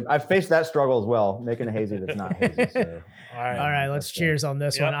 I've faced that struggle as well, making a hazy that's not hazy. So. All right, let's cheers on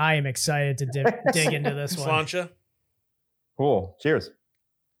this one. I am excited to dig into this one. Slancha. Cool. Cheers.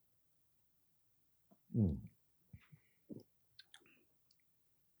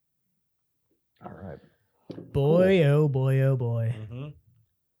 All right. Boy, oh boy, oh boy. Mm-hmm.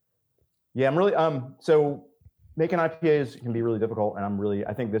 Yeah, I'm really so making IPAs can be really difficult, and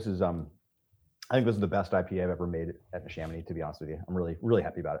I think this is the best IPA I've ever made at Neshaminy, to be honest with you. I'm really, really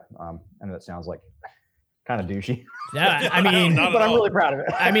happy about it. I know that sounds like kind of douchey. Yeah, I mean, but I'm really proud of it.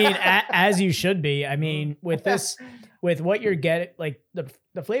 I mean, as you should be. I mean, with what you're getting, like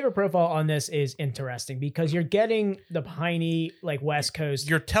the flavor profile on this is interesting because you're getting the piney, like West Coast.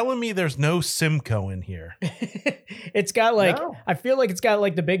 You're telling me there's no Simcoe in here? It's got I feel like it's got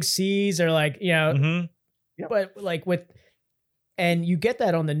like the big C's or like, but like and you get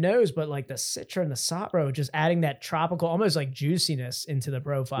that on the nose, but like the Citra and the Sabro, just adding that tropical, almost like juiciness into the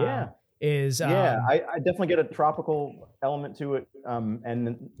profile is. I definitely get a tropical element to it.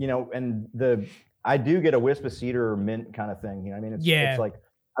 I do get a wisp of cedar or mint kind of thing. It's like,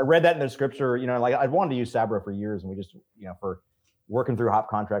 I read that in the scripture, like I wanted to use Sabro for years, and we just, for working through hop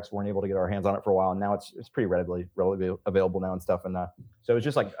contracts, weren't able to get our hands on it for a while. And now it's pretty readily available now and stuff. And so it's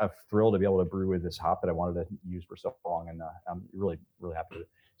just like a thrill to be able to brew with this hop that I wanted to use for so long. And I'm really, really happy with it.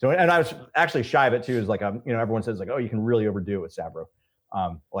 So, and I was actually shy of it too, is like, everyone says like, oh, you can really overdo it with Sabro,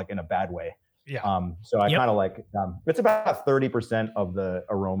 like in a bad way. Yeah. So I kind of like, it's about 30% of the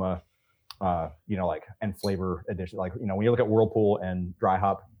aroma, and flavor addition. Like, when you look at Whirlpool and dry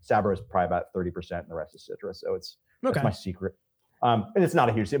hop, Sabro is probably about 30%, and the rest is citrus. So that's my secret. And it's not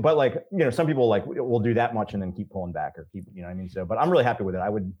a huge thing, but like, some people like will do that much and then keep pulling back or keep, so, but I'm really happy with it. I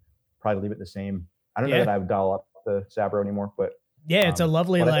would probably leave it the same. I don't know that I would dial up the Sabro anymore, but it's a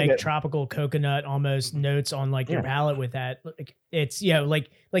lovely, like tropical coconut almost notes on like your palate with that. Like it's,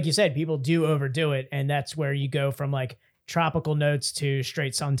 like you said, people do overdo it. And that's where you go from like tropical notes to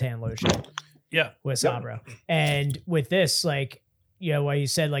straight suntan lotion. Yeah. With Sabro. And with this, like, why you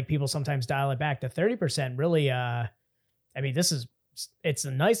said like people sometimes dial it back to 30% really, it's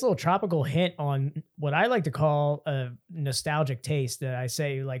a nice little tropical hint on what I like to call a nostalgic taste that I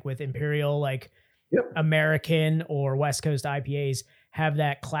say like with Imperial, like American or West Coast IPAs have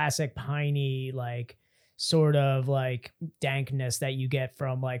that classic piney, like sort of like dankness that you get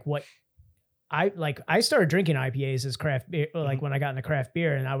from like what I started drinking IPAs as craft beer, like when I got into craft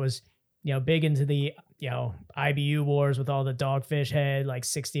beer, and I was, big into the, IBU wars with all the Dogfish Head, like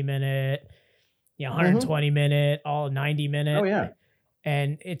 60-minute, 120-minute, all 90-minute. Oh yeah.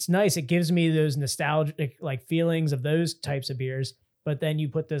 And it's nice. It gives me those nostalgic like feelings of those types of beers. But then you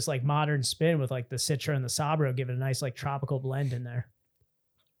put this like modern spin with like the Citra and the Sabro, give it a nice like tropical blend in there.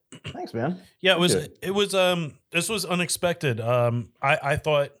 Thanks, man. Yeah, it was this was unexpected. I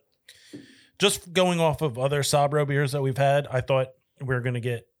thought, just going off of other Sabro beers that we've had, I thought we were going to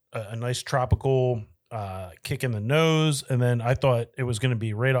get a nice tropical kick in the nose. And then I thought it was going to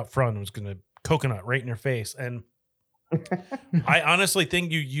be right up front. It was going to coconut right in your face. And I honestly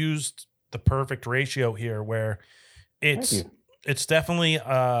think you used the perfect ratio here, where it's definitely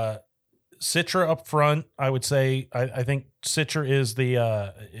Citra up front. I would say I think Citra is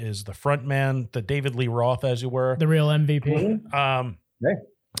the front man, the David Lee Roth, as you were, the real MVP.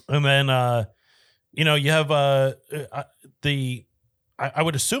 And then you have I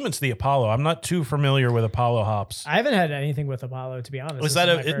would assume it's the Apollo. I'm not too familiar with Apollo hops. I haven't had anything with Apollo, to be honest. Is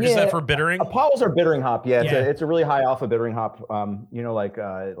that for bittering? Apollos are bittering hop. Yeah, it's a really high alpha bittering hop. Like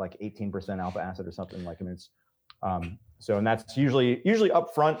 18% alpha acid or something. Like, I mean, it's so, and that's usually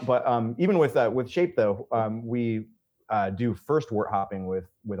up front. But even with Shape though, we do first wort hopping with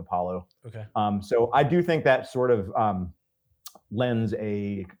Apollo. Okay. So I do think that sort of lends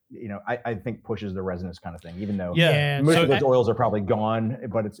a, I think pushes the resinous kind of thing, even though Yeah. most So of those oils are probably gone,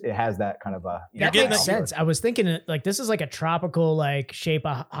 but it has that kind of a. That makes sense. I was thinking like this is like a tropical like shape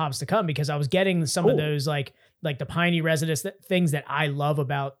of hops to come, because I was getting some of those like the piney resinous things that I love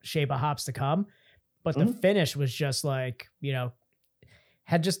about shape of hops to come, but the finish was just like,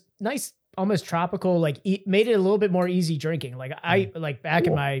 had just nice, almost tropical, like made it a little bit more easy drinking. Like I like back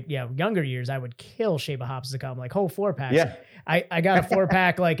in my younger years, I would kill shape of hops to come, like whole 4-packs. Yeah. I got a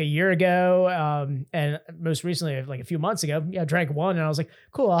 4-pack like a year ago, and most recently, like a few months ago, I drank one, and I was like,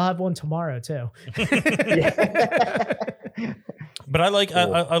 "Cool, I'll have one tomorrow too." But I like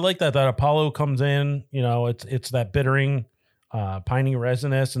I like that Apollo comes in. It's that bittering, piney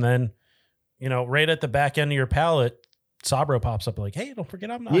resinous, and then right at the back end of your palate, Sabro pops up like, "Hey, don't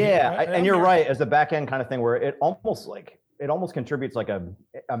forget I'm not." And you're right, as the back end kind of thing where it almost contributes like a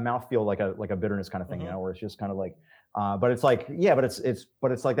mouthfeel, like a bitterness kind of thing, where it's just kind of like. But it's like,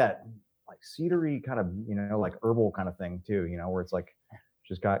 it's like that, like cedary kind of, like herbal kind of thing too, where it's like,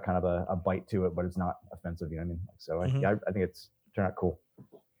 just got kind of a bite to it, but it's not offensive. You know what I mean? So I think it's turned out cool.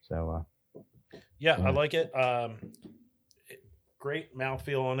 So, I like it. Great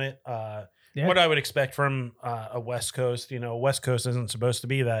mouthfeel on it. What I would expect from a West Coast, West Coast isn't supposed to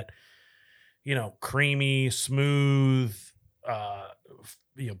be that, creamy, smooth,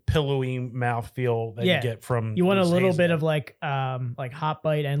 pillowy mouthfeel that you get from. You want a little bit of like hot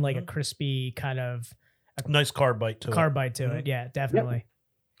bite and like a crispy kind of nice carb bite to it. Yeah, definitely.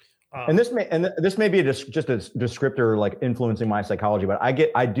 Yep. And this may be just a descriptor like influencing my psychology, but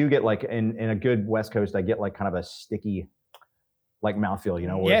I do get like in a good West Coast, I get like kind of a sticky like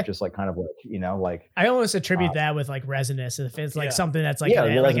mouthfeel, where it's just like kind of like, like I almost attribute that with like resinous. If it's like something that's like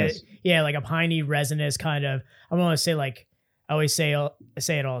like a piney resinous kind of, I'm gonna say like I always say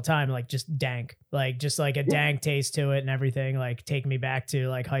it all the time, like just dank, like just like a dank taste to it and everything. Like take me back to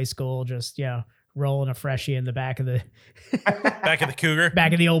like high school, just rolling a freshie in the back of the Cougar,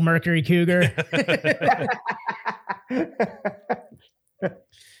 back of the old Mercury Cougar.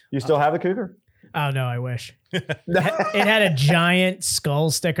 You still have the Cougar? Oh no, I wish. It had a giant skull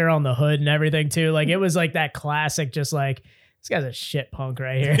sticker on the hood and everything too. Like it was like that classic, just like this guy's a shit punk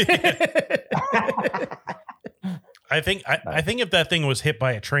right here. I think if that thing was hit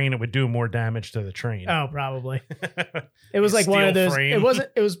by a train, it would do more damage to the train. Oh, probably. It was like one of those. Frame.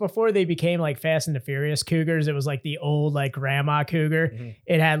 It was before they became like Fast and the Furious Cougars. It was like the old like grandma Cougar. Mm-hmm.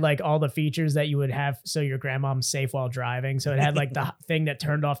 It had like all the features that you would have so your grandma's safe while driving. So it had like the thing that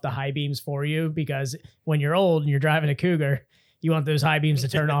turned off the high beams for you, because when you're old and you're driving a Cougar, you want those high beams to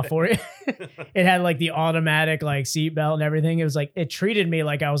turn off for you. It had like the automatic like seat belt and everything. It was like it treated me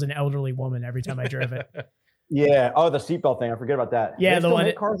like I was an elderly woman every time I drove it. Yeah. Oh, the seatbelt thing. I forget about that. Yeah, the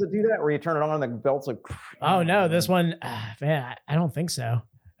one cars that do that, where you turn it on and the belt's like. Oh no, this one, man, I don't think so.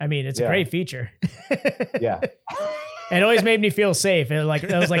 I mean, it's a great feature. Yeah. It always made me feel safe. It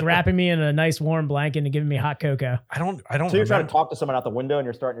was like wrapping me in a nice warm blanket and giving me hot cocoa. I don't. So you're trying to talk to someone out the window and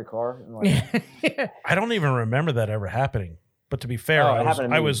you're starting your car. And like, I don't even remember that ever happening. But to be fair,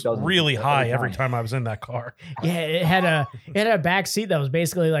 I was really high every time I was in that car. Yeah, it had a back seat that was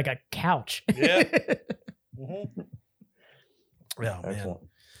basically like a couch. Yeah. Mm-hmm. Yeah,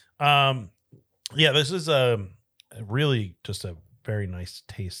 man. This is really just a very nice,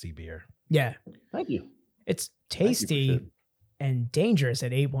 tasty beer. Yeah. Thank you. It's tasty and dangerous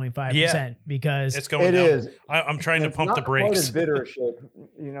at 8.5% because it's going. It down. Is. I'm trying to pump the brakes. Quite as bitter shape.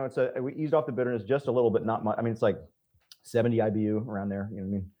 We eased off the bitterness just a little bit, not much. I mean, it's like 70 IBU around there. You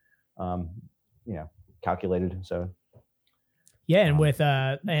know what I mean? Calculated. So. Yeah, and with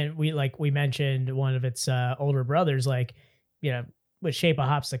and we mentioned one of its older brothers, like, with Shape of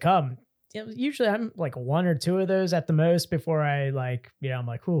Hops to Come. Usually I'm like one or two of those at the most before I like, I'm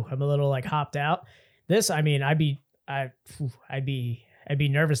like, ooh, I'm a little like hopped out. This, I mean, I'd be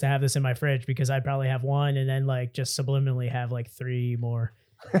nervous to have this in my fridge because I'd probably have one and then like just subliminally have like three more.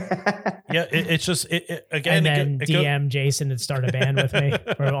 Yeah, it's just again. And then DM Jason and start a band with me,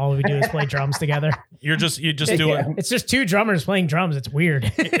 where all we do is play drums together. You just do it. It's just two drummers playing drums. It's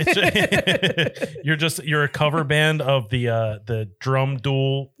weird. You're a cover band of the drum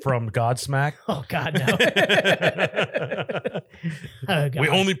duel from Godsmack. Oh God, no. Oh, God. We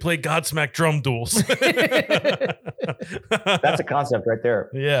only play Godsmack drum duels. That's a concept right there.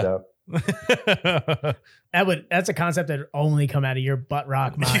 Yeah. So. That's a concept that would only come out of your butt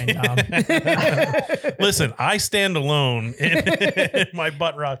rock mind. Listen, I stand alone in my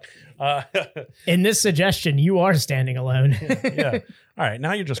butt rock. In this suggestion, you are standing alone. Yeah. All right.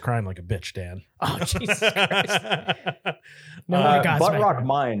 Now you're just crying like a bitch, Dan. Oh, Jesus Christ. Butt Rock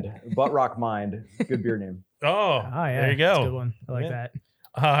Mind. Butt Rock Mind. Good beer name. Oh, yeah. there you That's a good go. one. I like Yeah.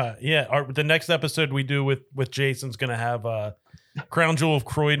 that. The next episode we do with Jason's gonna have Crown Jewel of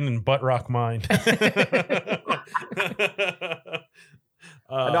Croydon and Butt Rock Mine. No,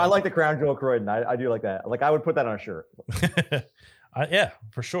 I like the Crown Jewel of Croydon. I do like that. Like I would put that on a shirt. Yeah,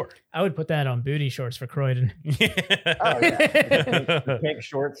 for sure. I would put that on booty shorts for Croydon. Yeah. Oh yeah, pink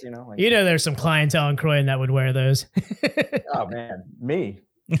shorts. Like, You know, there's some clientele in Croydon that would wear those. oh man, me.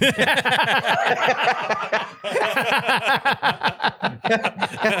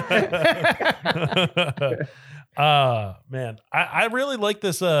 Man, I really like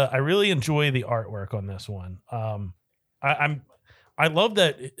this. I really enjoy the artwork on this one. I love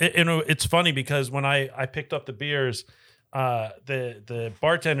that. It's funny because when I picked up the beers, the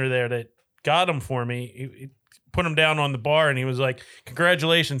bartender there that got them for me, he put them down on the bar and he was like,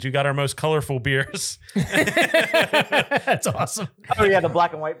 "Congratulations, you got our most colorful beers." That's awesome. Oh yeah, the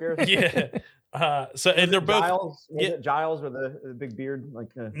black and white beers. Yeah. And they're both Giles. Was it Giles with the big beard? Like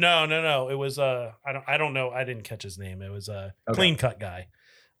no. It was I don't know. I didn't catch his name. It was a clean cut guy.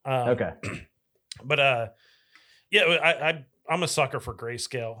 Okay. But yeah, I'm a sucker for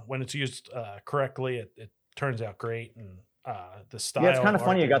grayscale. When it's used correctly, it turns out great. And the style. Yeah, it's kind of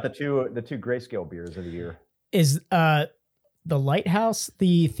funny. You got the two grayscale beers of the year. Is the Lighthouse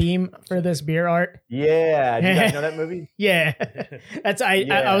the theme for this beer art? Yeah, do you guys know that movie? Yeah, that's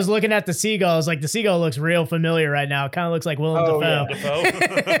I was looking at the seagull. I was like, the seagull looks real familiar right now. It kind of looks like Willem Dafoe.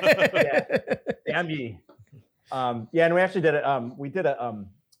 Yeah. Damn ye. Yeah, and we actually did it. We did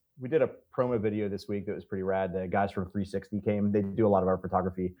a promo video this week that was pretty rad. The guys from 360 came. They do a lot of our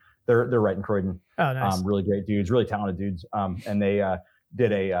photography. They're right in Croydon. Oh, nice. Really great dudes, really talented dudes. And they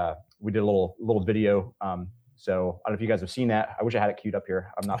did we did a little video. So I don't know if you guys have seen that. I wish I had it queued up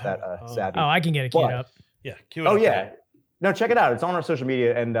here. I'm not that savvy. Oh, I can get it queued up. Yeah. Queue it up. Yeah. No, check it out. It's on our social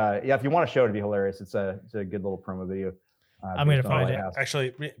media. And yeah, if you want to show it, it'd be hilarious. It's a good little promo video. I'm going to find it.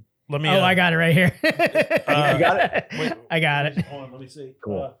 Actually, let me. I got it right here. You got it? Wait, I got it. Hold on, let me see.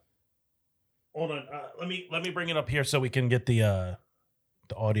 Cool. Hold on. Let me bring it up here so we can get the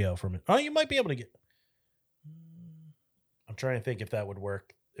audio from it. Oh, you might be able to get. I'm trying to think if that would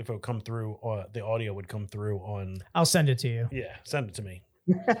work. If it would come through, the audio would come through on. I'll send it to you. Yeah, send it to me.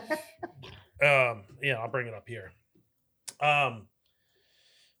 Yeah, I'll bring it up here.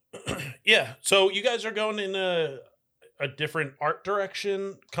 Yeah. So you guys are going in a different art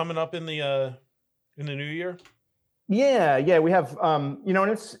direction coming up in the new year. Yeah, we have and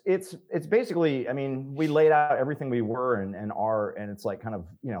it's basically, I mean, we laid out everything we were and are, and it's like kind of,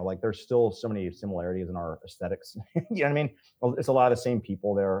 like there's still so many similarities in our aesthetics. You know what I mean? Well, it's a lot of the same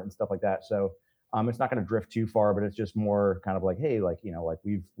people there and stuff like that. So it's not going to drift too far, but it's just more kind of like, hey, like, like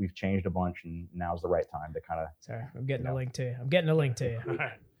we've changed a bunch and now's the right time to kind of. Sorry, I'm getting a link to you. I'm getting a link to you.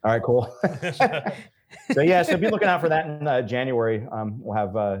 All right, cool. So yeah, so be looking out for that in January. We'll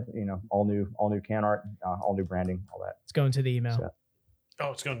have all new can art, all new branding, all that. It's going to the email. So.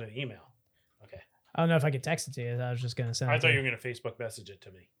 Oh, it's going to the email. Okay. I don't know if I could text it to you. I was just gonna send. I thought you were going to Facebook message it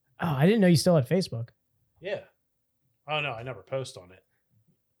to me. Oh, I didn't know you still had Facebook. Yeah. Oh no, I never post on it.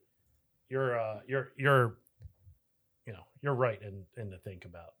 You're right in to think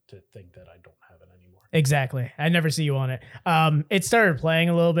that I don't have it anymore. Exactly. I never see you on it. It started playing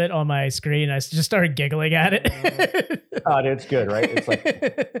a little bit on my screen. I just started giggling at it. Oh, dude, it's good, right? It's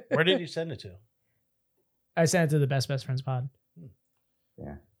like, where did you send it to? I sent it to the Best Friends Pod.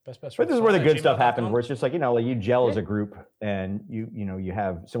 Yeah. Best But this is where the good stuff happens, gmail.com? where it's just like, like you gel as a group and you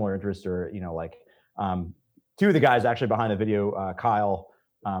have similar interests, or, like two of the guys actually behind the video, Kyle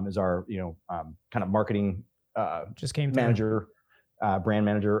is our, kind of marketing just came manager, brand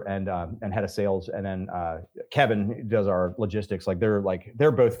manager and head of sales. And then Kevin does our logistics.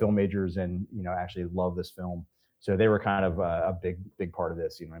 They're both film majors and, actually love this film. So they were kind of a big part of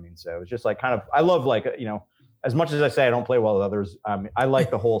this, you know what I mean? So it's just like kind of, I love as much as I say I don't play well with others, I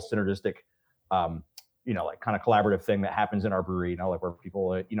like the whole synergistic, like kind of collaborative thing that happens in our brewery, like where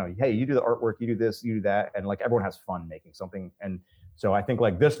people, hey, you do the artwork, you do this, you do that. And like everyone has fun making something. And so I think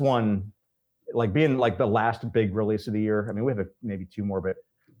like this one, like being like the last big release of the year. I mean, we have maybe two more, but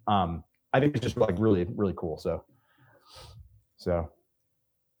I think it's just like really, really cool. So.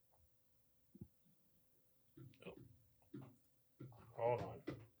 Hold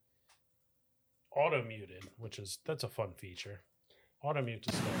on. Auto muted, that's a fun feature. Auto mute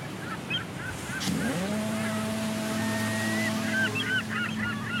to start.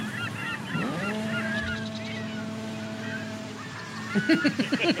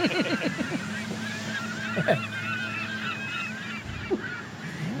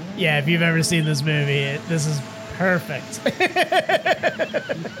 Yeah, if you've ever seen this movie, this is perfect.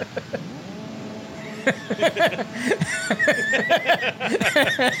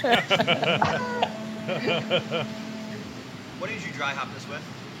 What did you dry hop this with?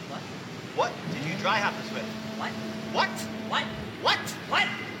 What did you dry hop this with? What?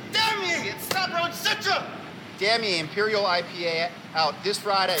 Damn ye! It's Stop Road Citra! Damn ye, Imperial IPA out this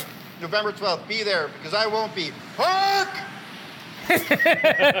Friday, November 12th. Be there, because I won't be. Hark!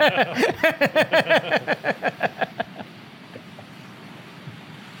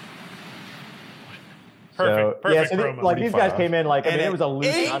 Perfect so promo. like these guys came in like, I mean, And it was a loose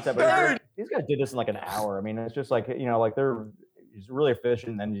at concept, but these guys did this in like an hour. I mean, it's just like, you know, like they're really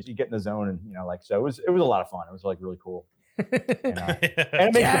efficient, and then you get in the zone, and you know, like, so it was a lot of fun. It was like really cool. And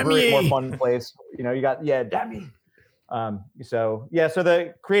it makes the brewery a more fun place. You know, you got damn you. So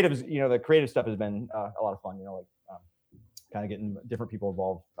the creatives, you know, the creative stuff has been a lot of fun. You know, like kind of getting different people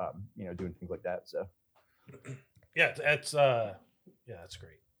involved. You know, doing things like that. So Yeah, that's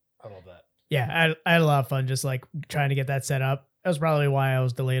great. I love that. Yeah, I had a lot of fun just like trying to get that set up. That was probably why I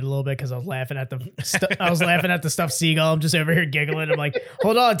was delayed a little bit, because I was laughing at the stuffed seagull. I'm just over here giggling. I'm like,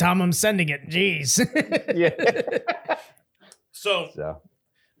 hold on, Tom, I'm sending it. Jeez. yeah. So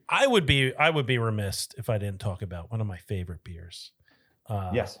I would be remiss if I didn't talk about one of my favorite beers.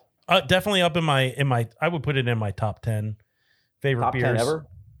 Yes. Definitely up in my I would put it in my top 10 favorite Top beers 10 ever.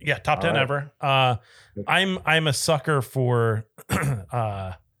 Yeah, top 10 right. ever. I'm a sucker for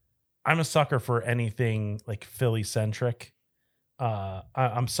anything like Philly centric.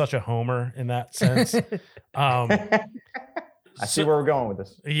 I'm such a homer in that sense. I see where we're going with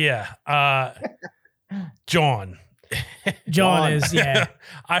this. Yeah. John is, yeah.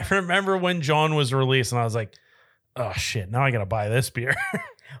 I remember when John was released, and I was like, oh shit, now I gotta buy this beer.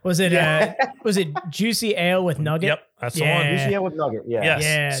 Was it Juicy Ale with Nugget? Yep, that's the one. UCL with Nugget. Yeah. Yes.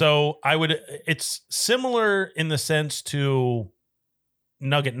 Yeah. So it's similar in the sense to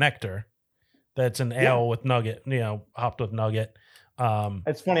Nugget Nectar. That's an ale with Nugget, you know, hopped with Nugget.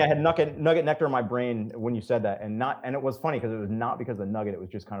 It's funny. I had Nugget Nectar in my brain when you said that, and it was funny because it was not because of the Nugget. It was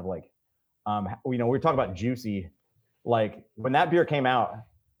just kind of like, you know, we were talking about Juicy. Like when that beer came out,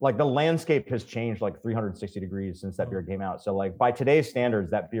 like the landscape has changed like 360 degrees since that beer came out. So like by today's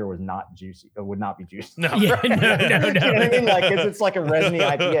standards, that beer was not juicy. It would not be juicy. No. Yeah, no. You know what I mean? Like it's like a resiny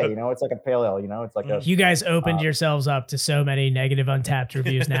IPA. You know, it's like a pale ale. You know, it's like a. You guys opened yourselves up to so many negative Untapped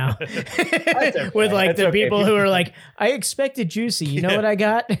reviews now. okay. With like That's the okay. people who are like, I expected Juicy. You know what I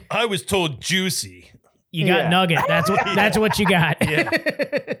got? I was told juicy. You got Nugget. That's what you got. Yeah.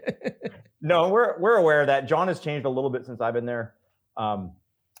 No, we're aware that John has changed a little bit since I've been there.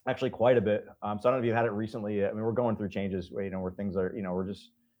 Actually, quite a bit. So I don't know if you've had it recently. I mean, we're going through changes, you know, where things are, you know, we're just,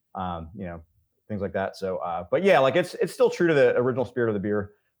 you know, things like that. So, but yeah, like it's still true to the original spirit of the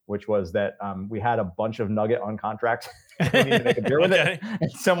beer, which was that we had a bunch of Nugget on contract. We needed to make a beer with it,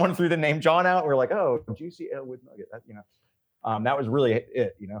 and someone threw the name John out. We're like, oh, Juicy Ale with Nugget. That, you know, that was really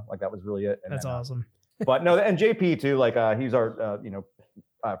it. You know, like that was really it. And That's then, awesome. But no, and JP too. Like he's our, you know,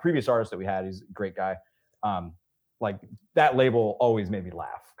 previous artist that we had. He's a great guy. Like that label always made me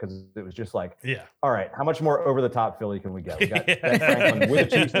laugh because it was just like, all right, how much more over the top Philly can we get? We got Ben Franklin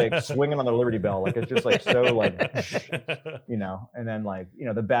with a cheesesteak swinging on the Liberty Bell. Like it's just like so like, you know, and then like, you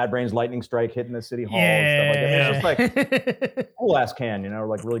know, the Bad Brains lightning strike hitting the city hall and stuff like that. It's just like cool ass can, you know,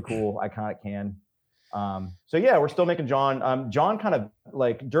 like really cool, iconic can. So yeah, we're still making John. John kind of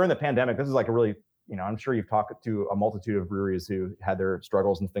like during the pandemic, this is like a really, you know, I'm sure you've talked to a multitude of breweries who had their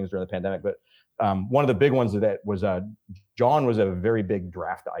struggles and things during the pandemic, but one of the big ones that was John was a very big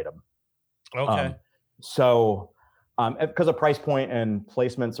draft item. Okay. So because of price point and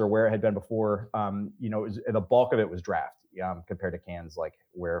placements or where it had been before, you know, the bulk of it was draft compared to cans, like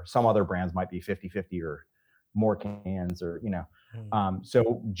where some other brands might be 50-50 or more cans or, you know.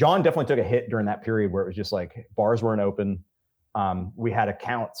 So John definitely took a hit during that period where it was just like bars weren't open. We had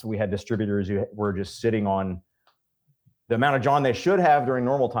accounts, we had distributors who were just sitting on the amount of John they should have during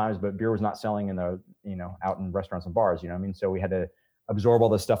normal times, but beer was not selling in the, you know, out in restaurants and bars, you know what I mean? So we had to absorb all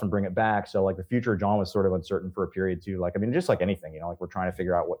this stuff and bring it back. So like the future of John was sort of uncertain for a period too. Like, I mean, just like anything, you know, like we're trying to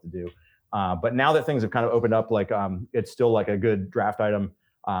figure out what to do. But now that things have kind of opened up, like it's still like a good draft item.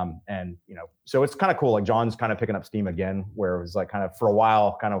 And, you know, so it's kind of cool. Like John's kind of picking up steam again, where it was like kind of for a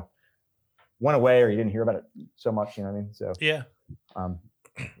while kind of went away or you didn't hear about it so much, you know what I mean? So yeah.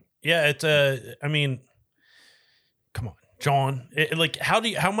 Yeah, it's I mean, come on, John. Like,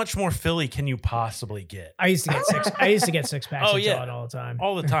 how much more Philly can you possibly get? I used to get six packs Oh, of yeah. John all the time.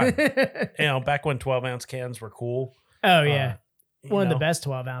 All the time. You know, back when 12-ounce cans were cool. Oh yeah. One of know? the best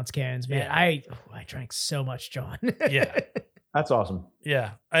 12-ounce cans, man. Yeah. I drank so much John. Yeah. that's awesome.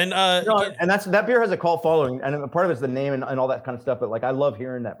 Yeah. And No, and that beer has a cult following, and part of it's the name and all that kind of stuff. But like, I love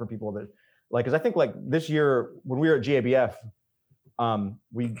hearing that from people that Like, because I think like this year when we were at GABF,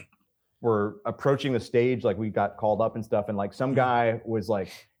 we were approaching the stage, like we got called up and stuff, and like some guy was like,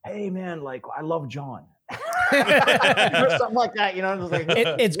 "Hey man, like I love John." Or something like that, you know. Just like,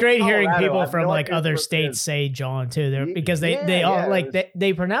 it's great hearing Colorado, I people have from no like idea other what it states is. say John too, because they Yeah, all yeah, like it was-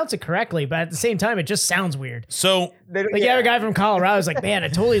 they pronounce it correctly, but at the same time it just sounds weird. So They don't- Like you have a guy from Colorado who's like, man, I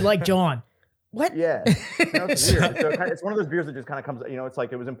totally like John. What? Yeah, no, it's weird. So it's one of those beers that just kind of comes. You know, it's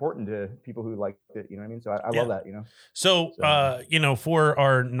like it was important to people who liked it. You know what I mean? So I love that. You know. So, you know, for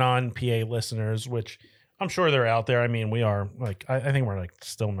our non-PA listeners, which I'm sure they're out there. I mean, we are like, I think we're like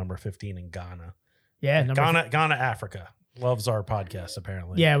still number 15 in Ghana. Yeah, Ghana, Africa loves our podcast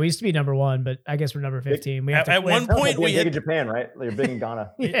apparently. Yeah, we used to be number 1, but I guess we're number 15. We have At one Sounds point like we big in hit, Japan, right? Like big in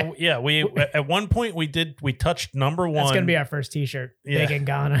Ghana. yeah, we at one point we touched number 1. That's gonna be our first T-shirt. Yeah. Big in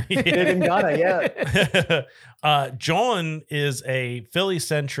Ghana. Big in Ghana, yeah. John is a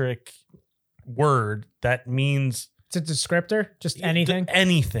Philly-centric word that means It's a descriptor, just anything.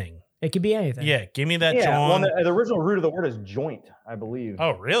 Anything. It could be anything. Yeah, give me that Yeah. John. Well, the original root of the word is joint, I believe.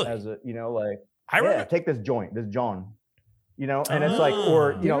 Oh, really? As a, you know, like I remember. take this joint, this John. You know, and it's like,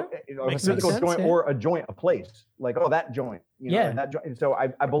 or you know, a Makes physical sense, joint, yeah. or a joint, a place. Like, oh, that joint. You know, Yeah. and that joint. And so I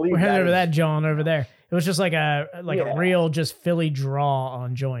believe We're heading over is- that John over there. It was just like a Yeah. real just Philly draw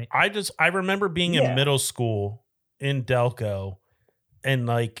on joint. I remember being in Yeah. middle school in Delco and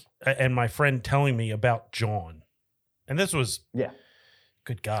my friend telling me about John. And this was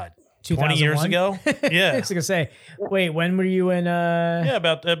good God. 20 years 2001? ago? Yeah. I was gonna say, wait, when were you in Yeah,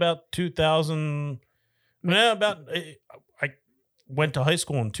 about 2000. Yeah, I went to high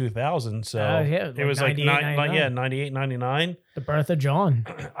school in 2000, so yeah, it was like 98, 99. the birth of John?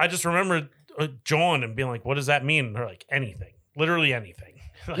 I just remember John and being like, "What does that mean?" And they're like, "Anything, literally anything."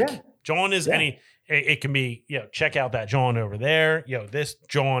 Like, Yeah. John is any. It can be, check out that John over there. This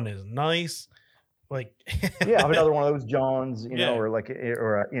John is nice. Like, Yeah, I have another one of those Johns, you know, Yeah. or like,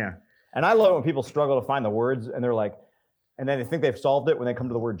 or you know. And I love when people struggle to find the words, and they're like, and then they think they've solved it when they come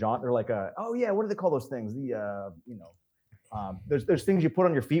to the word John. They're like, oh yeah, what do they call those things? The you know, there's things you put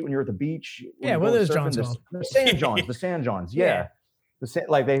on your feet when you're at the beach. when Yeah, you're what are going those surfing. Johns called? The sand Johns, the sand Johns. Yeah. Yeah.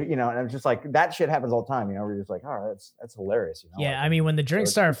 Like they, you know, and it's just like that shit happens all the time. You know, we're just like, oh, that's hilarious. You know? Yeah, I mean, when the drinks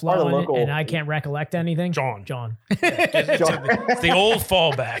it's start part of the flowing local- and I can't recollect anything, John. It's the old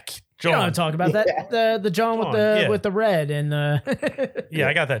fallback. You John. want to talk about that? The John with John, the yeah. with the red and the Yeah,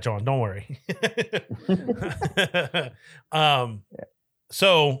 I got that, John. Don't worry.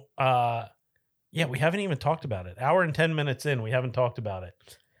 So, we haven't even talked about it. Hour and 10 minutes in, we haven't talked about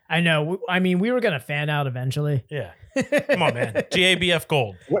it. I know. I mean, we were gonna fan out eventually. Yeah. Come on, man. GABF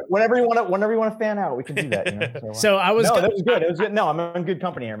Gold. Whenever you want to fan out, we can do that. You know? So I was No, that was good. It was good. No, I'm in good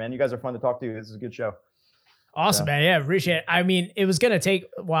company here, man. You guys are fun to talk to. This is a good show. awesome, Yeah. man. Yeah, appreciate it. I mean, it was gonna take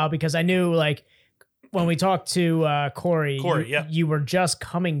a while because I knew like when we talked to Corey, you were just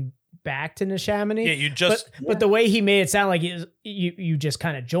coming back to Neshaminy. Yeah, you just But the way he made it sound like you just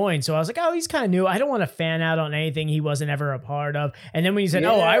kind of joined. So I was like, oh, he's kind of new. I don't want to fan out on anything he wasn't ever a part of. And then when you said,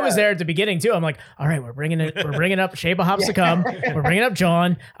 oh, I was there at the beginning too, I'm like, all right, we're bringing up Shape of Hops to Come. We're bringing up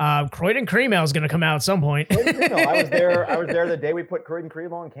John. Croydon Cream Ale is going to come out at some point. I was there the day we put Croydon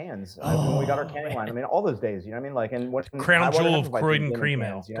Cream on cans. When we got our canning line. I mean, all those days. You know what I mean? Like, and when Crown I wasn't jewel having of to buy Croydon things in Cream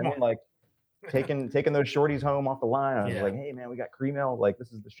cans, Ale. You know Come what I mean? Like taking those shorties home off the line. I was Yeah. like, hey man, we got cream ale. Like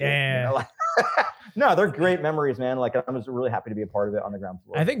this is the shit. Yeah. You know, like, no, they're great memories, man. Like I'm just really happy to be a part of it on the ground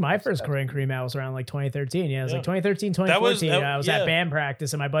floor. I think my first Croydon Cream Ale was around like 2013. Yeah, it was like 2013, 2014. I was at band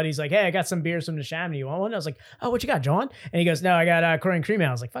practice and my buddy's like, hey, I got some beers from Neshaminy. You want one? I was like, oh, what you got, John? And he goes, no, I got Croydon Cream Ale.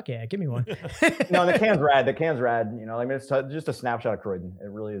 I was like, fuck yeah, give me one. No, the can's rad. The can's rad. You know, I mean, it's just a snapshot of Croydon. It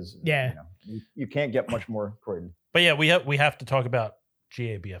really is. Yeah. You know, you can't get much more Croydon. But yeah, we have to talk about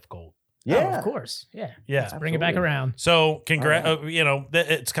GABF Gold. Oh, of course. Yeah. Yeah. Let's bring it back Absolutely. around. So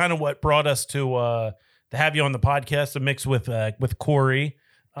it's kind of what brought us to have you on the podcast, to mix with Corey.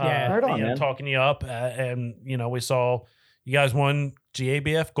 Yeah. Right on, man. Talking you up, and we saw you guys won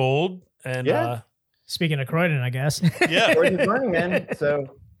GABF Gold, and Yeah. Speaking of Croydon, I guess. yeah, Croydon is Burning, man.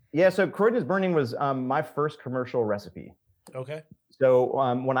 So Croydon is Burning was my first commercial recipe. okay,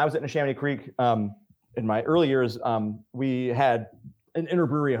 So when I was at Neshaminy Creek in my early years, we had an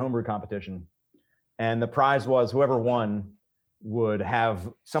interbrewery homebrew competition, and the prize was whoever won would have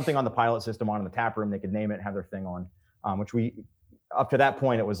something on the pilot system on in the tap room. They could name it, have their thing on, which we, up to that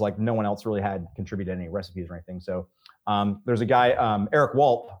point, it was like no one else really had contributed any recipes or anything. So there's a guy, Eric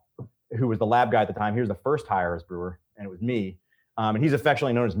Walp, who was the lab guy at the time. He was the first hire as brewer, and it was me. And he's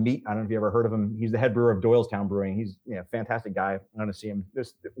affectionately known as Meat. I don't know if you ever heard of him. He's the head brewer of Doylestown Brewing. He's a fantastic guy. I'm going to see him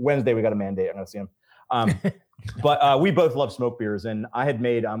this Wednesday. We got a mandate. I'm going to see him. But we both love smoke beers, and I had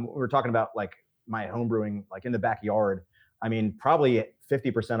made. We were talking about like my home brewing, like in the backyard. I mean, probably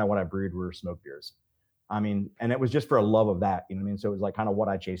 50% of what I brewed were smoke beers. I mean, and it was just for a love of that, you know what I mean? So it was like kind of what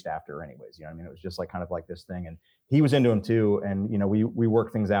I chased after anyways, you know what I mean? It was just like kind of like this thing, and he was into them too. And, you know, we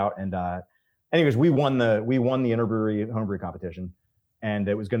worked things out, and anyways, we won the interbrewery homebrew competition, and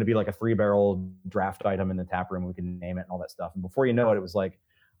it was going to be like a 3-barrel draft item in the tap room. We can name it and all that stuff. And before you know it, it was like,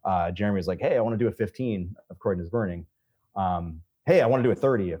 Jeremy was like, hey, I want to do a 15 of Croydon is Burning. Hey, I want to do a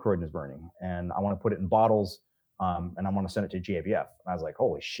 30 of Croydon is Burning, and I want to put it in bottles. And I want to send it to GABF. And I was like,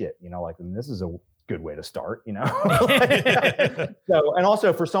 holy shit, you know, like, I mean, this is a good way to start, you know? So, and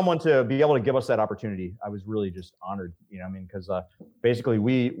also for someone to be able to give us that opportunity, I was really just honored, you know what I mean? Because basically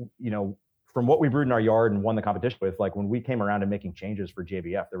we, you know, from what we brewed in our yard and won the competition with, like when we came around to making changes for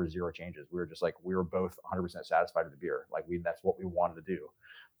GABF, there were 0 changes. We were just like, we were both 100% satisfied with the beer. Like that's what we wanted to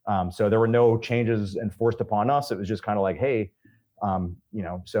do. So there were no changes enforced upon us. It was just kind of like, hey, you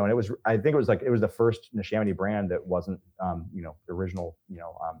know, so, and it was, I think it was like, it was the first Neshaminy brand that wasn't, you know, the original, you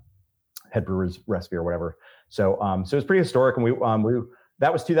know, head brewer's recipe or whatever. So, so it was pretty historic. And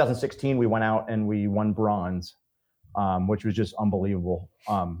that was 2016. We went out and we won bronze, which was just unbelievable.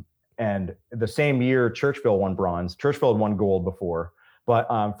 And the same year, Churchville won bronze. Churchville had won gold before, but,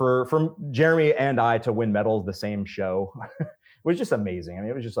 for Jeremy and I to win medals the same show was just amazing. I mean,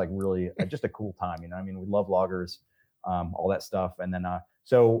 it was just like really just a cool time, you know, I mean, we love lagers. All that stuff. And then,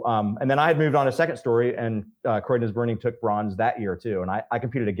 and then I had moved on to Second Story, and Croydon is Burning took bronze that year too. And I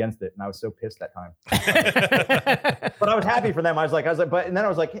competed against it, and I was so pissed that time. But I was happy for them. I was like, but, and then I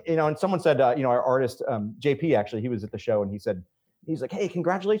was like, you know, and someone said, you know, our artist, JP, actually, he was at the show, and he's like, hey,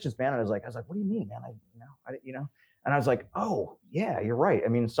 congratulations, man. And I was like, what do you mean, man? You know, and I was like, oh yeah, you're right. I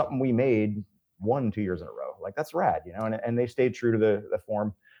mean, something we made won 2 years in a row. Like that's rad, you know, and they stayed true to the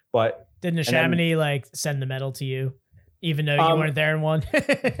form. But did Neshaminy like send the medal to you? Even though you weren't there in one?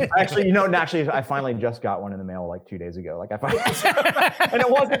 Actually, you know, I finally just got one in the mail like 2 days ago. Like and it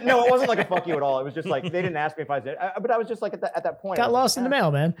wasn't like a fuck you at all. It was just like, they didn't ask me if I did, but I was just like at that point. Got lost in the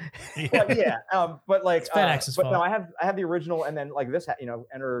mail, man. But yeah. But like, FedEx's fault. No, I have the original, and then like this, you know,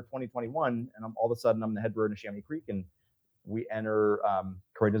 enter 2021, and all of a sudden I'm the head brewer in Neshaminy Creek, and we enter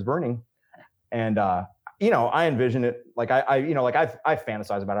Croydon is Burning. And, you know, I envision it like I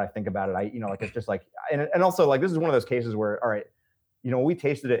fantasize about it. I think about it. You know, like, it's just like, and also like, this is one of those cases where, all right, you know, we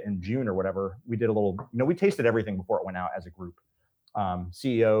tasted it in June or whatever. We did a little, you know, we tasted everything before it went out as a group,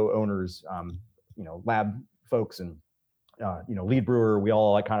 CEO, owners, you know, lab folks, and, you know, lead brewer. We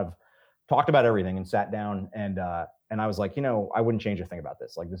all like kind of talked about everything and sat down, and I was like, you know, I wouldn't change a thing about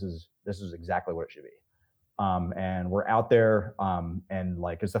this. Like, this is exactly what it should be. And we're out there, and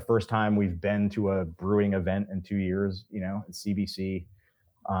like, it's the first time we've been to a brewing event in 2 years, you know, at CBC,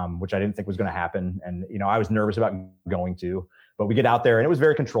 which I didn't think was going to happen. And, you know, I was nervous about going to, but we get out there, and it was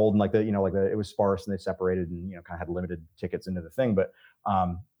very controlled, and like it was sparse, and they separated, and, you know, kind of had limited tickets into the thing. But,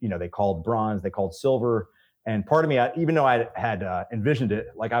 you know, they called bronze, they called silver. And part of me, even though I had envisioned it,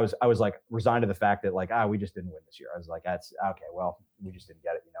 like I was like resigned to the fact that like, we just didn't win this year. I was like, that's okay. Well, we just didn't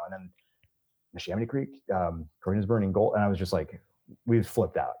get it, you know. And then Neshaminy Creek, Croydon is Burning gold, and I was just like, we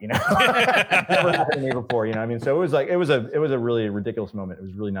flipped out, you know. Never happened to me before, you know. I mean, so it was a really ridiculous moment. It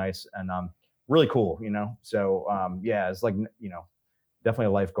was really nice and really cool, you know. So yeah, it's like, you know, definitely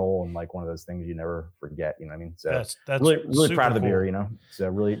a life goal, and like one of those things you never forget, you know what I mean? So that's really proud of the beer, you know. So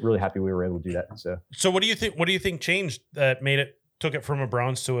really happy we were able to do that. So what do you think changed that took it from a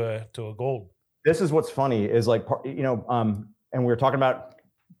bronze to a gold? This is what's funny is like, you know, and we were talking about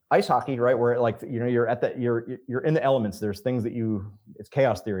ice hockey, right? Where like, you know, you're in the elements. There's things that it's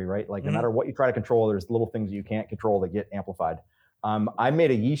chaos theory, right? Like no matter what you try to control, there's little things that you can't control that get amplified. I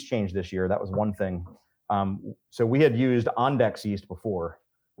made a yeast change this year. That was one thing. So we had used Ondex yeast before,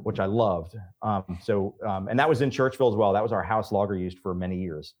 which I loved. And that was in Churchville as well. That was our house lager yeast for many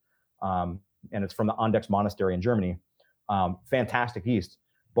years. And it's from the Ondex monastery in Germany. Fantastic yeast.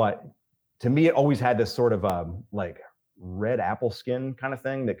 But to me, it always had this sort of like red apple skin kind of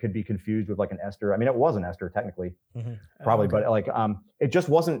thing that could be confused with like an ester. I mean, it was an ester technically, probably, but like it just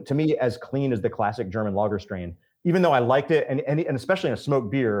wasn't to me as clean as the classic German lager strain. Even though I liked it, and especially in a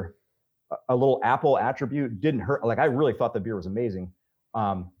smoked beer, a little apple attribute didn't hurt. Like I really thought the beer was amazing,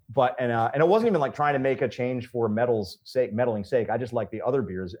 but it wasn't even like trying to make a change for meddling sake. I just like the other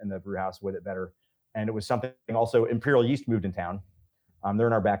beers in the brew house with it better, and it was something. Also, Imperial Yeast moved in town. They're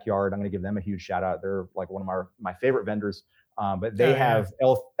in our backyard. I'm going to give them a huge shout out. They're like one of my favorite vendors. But they have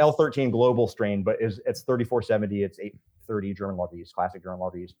L13 global strain, but it's 3470. It's 830 German lager yeast, classic German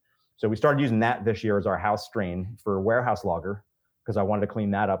lager yeast. So we started using that this year as our house strain for warehouse lager. because I wanted to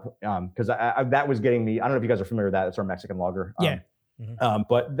clean that up. Because that was getting me. I don't know if you guys are familiar with that. It's our Mexican lager. Yeah.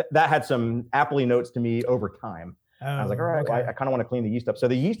 But that had some appley notes to me over time. I was like, all right, okay. I kind of want to clean the yeast up. So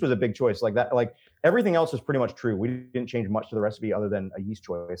the yeast was a big choice. Like that, like everything else was pretty much true. We didn't change much to the recipe other than a yeast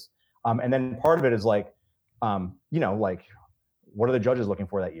choice. And then part of it is like, like what are the judges looking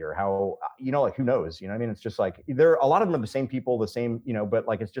for that year? How, like who knows? You know what I mean? It's just like a lot of them are the same people, the same, but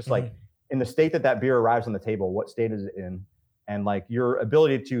like it's just like in the state that beer arrives on the table, what state is it in? And like your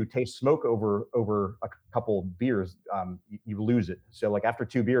ability to taste smoke over a couple beers, you lose it. So like after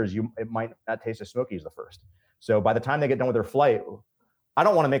 2 beers, it might not taste as smoky as the first. So by the time they get done with their flight, I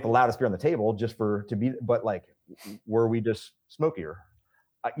don't want to make the loudest beer on the table but like, were we just smokier?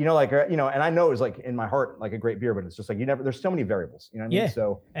 And I know it was like in my heart, like a great beer, but it's just like, there's so many variables, you know what I mean?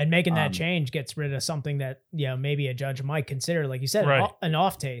 So, and making that change gets rid of something that, maybe a judge might consider, like you said, an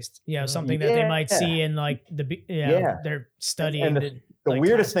off taste, something that they might see in like they're studying. And the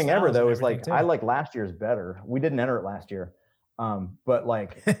weirdest thing ever though, is like, I like last year's better. We didn't enter it last year. But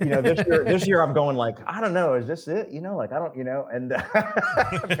like, this year I'm going like, I don't know, is this it? Like, I don't, and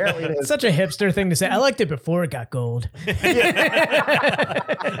apparently it is. It's such a hipster thing to say. I liked it before it got gold. That's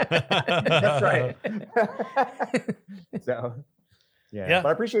right. So, yeah. But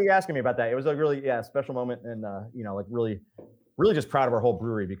I appreciate you asking me about that. It was a really, special moment. And, like really, really just proud of our whole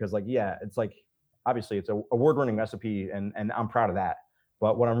brewery because like, it's like, obviously it's a award-winning recipe and I'm proud of that.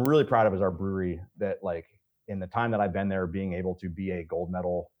 But what I'm really proud of is our brewery that like, in the time that I've been there, being able to be a gold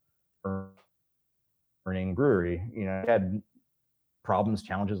medal earning brewery, had problems,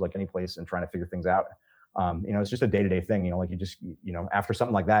 challenges like any place and trying to figure things out. It's just a day-to-day thing, like you just, after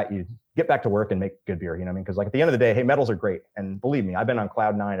something like that, you get back to work and make good beer, you know what I mean? Cause like at the end of the day, hey, medals are great. And believe me, I've been on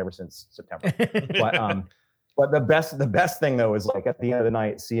cloud 9 ever since September, but the best thing though, is like at the end of the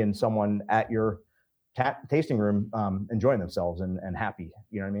night, seeing someone at your tasting room, enjoying themselves and happy,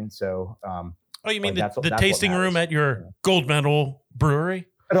 you know what I mean? So, oh, you mean like the tasting room at your gold medal brewery?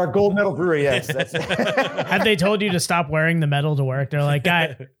 At our gold medal brewery, yes. Have they told you to stop wearing the medal to work? They're like,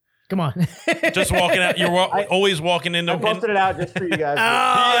 guy, come on. Just walking out. You're always walking into. I busted it out just for you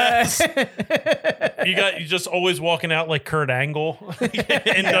guys. You just always walking out like Kurt Angle.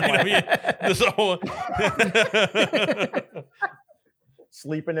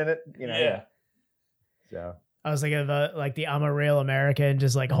 Sleeping in it, Yeah. So. I was thinking of the I'm a Real American,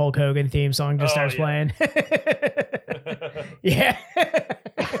 just like Hulk Hogan theme song just starts playing. Yeah.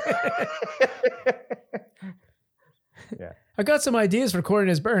 Yeah. I got some ideas for Croydon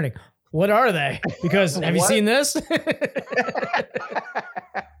is Burning. What are they? Because have you seen this?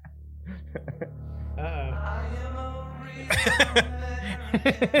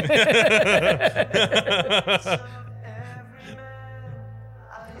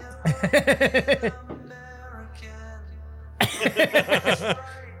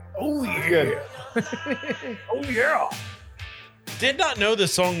 Oh yeah. Oh yeah. Did not know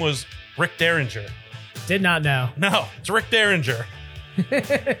this song was Rick Derringer. Did not know. No, it's Rick Derringer.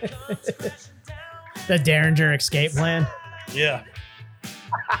 The Derringer escape plan. Yeah.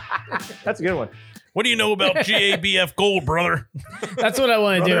 That's a good one. What do you know about GABF Gold, brother? That's what I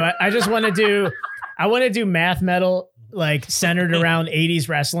want to do. I just want to do. I want to do math metal like centered around 80s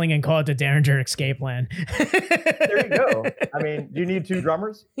wrestling and call it the Derringer escape plan. There you go. I mean, do you need 2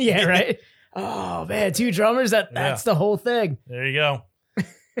 drummers? Yeah, right. Oh man, 2 drummers. That's the whole thing. There you go.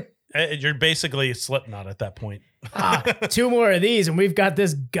 You're basically Slipknot at that point. 2 more of these and we've got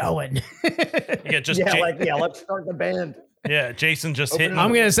this going. Let's start the band. Yeah, Jason just hit.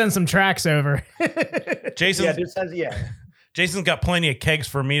 I'm gonna send some tracks over. Jason. Yeah. Jason's got plenty of kegs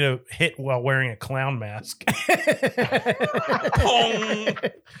for me to hit while wearing a clown mask. Pong,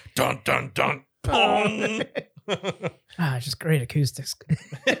 dun dun dun, pong. Just great acoustics.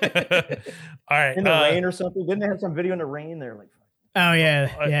 All right, in the rain or something. Didn't they have some video in the rain? They're like, oh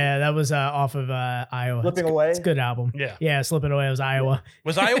yeah, that was off of Iowa. Slipping Away. It's a good album. Yeah, Slipping Away was Iowa.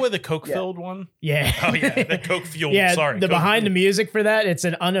 Was Iowa the coke-filled one? Yeah. Oh yeah, the coke-fueled. Yeah, sorry. The behind the music for that, it's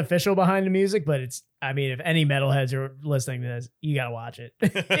an unofficial behind the music, but it's. I mean, if any metalheads are listening to this, you gotta watch it.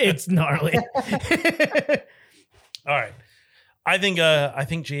 It's gnarly. All right, I think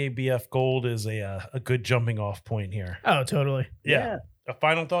GABF Gold is a good jumping off point here. Oh, totally. Yeah.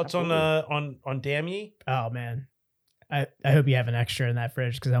 Final thoughts on Damn Ye? Oh man. I hope you have an extra in that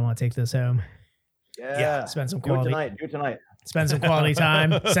fridge because I want to take this home. Yeah. Spend some Do quality. it tonight. Spend some quality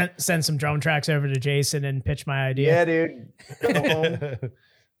time. Send some drum tracks over to Jason and pitch my idea. Yeah, dude. Go home.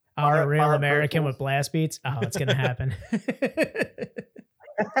 I'm a Real American with blast beats. Oh, it's gonna happen.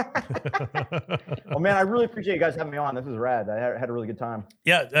 Well, man, I really appreciate you guys having me on. This was rad. I had a really good time.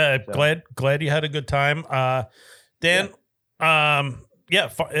 Yeah, glad you had a good time. Dan,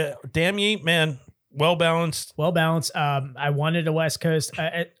 Damn ye, man. Well balanced. Well balanced. I wanted a West Coast.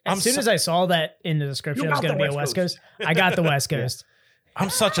 As soon as I saw that in the description, it was going to be a West Coast. I got the West Coast. I'm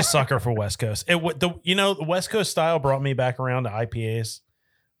such a sucker for West Coast. The West Coast style brought me back around to IPAs.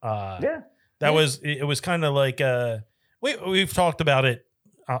 It was kind of like we've talked about it.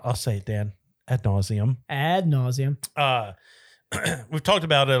 I'll say it, Dan, ad nauseum. We've talked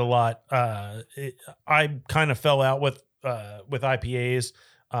about it a lot. I kind of fell out with IPAs.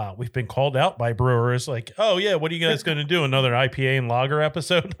 We've been called out by brewers like, oh yeah, what are you guys going to do? Another IPA and lager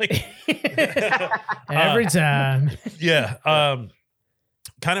episode? Like every time. Yeah.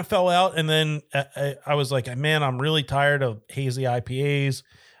 Kind of fell out. And then I was like, man, I'm really tired of hazy IPAs.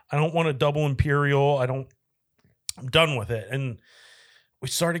 I don't want a double imperial. I'm done with it. And we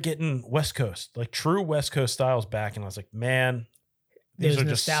started getting West Coast, like true West Coast styles back. And I was like, man, these are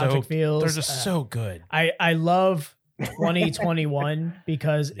just so feels. They're just so good. I love 2021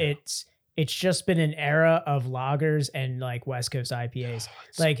 because it's just been an era of lagers and like West Coast IPAs.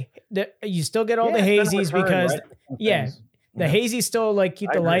 Like you still get all the hazies because the hazies still like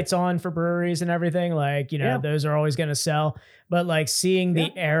keep the lights on for breweries and everything. Like, those are always going to sell. But like seeing the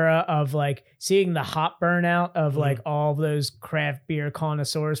era of like seeing the hop burnout of like all of those craft beer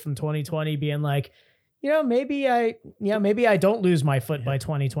connoisseurs from 2020 being like, maybe I don't lose my foot by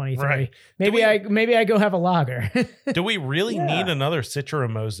 2023. Right. Maybe I go have a lager. Do we really need another Citra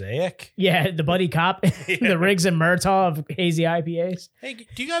Mosaic? Yeah, the Buddy Cop, the Riggs and Murtaugh of hazy IPAs. Hey,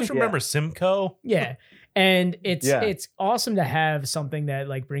 do you guys remember Simcoe? Yeah. And it's awesome to have something that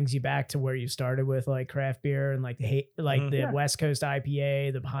like brings you back to where you started with like craft beer and like the West Coast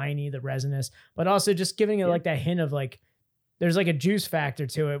IPA, the piney, the resinous, but also just giving it like that hint of like there's like a juice factor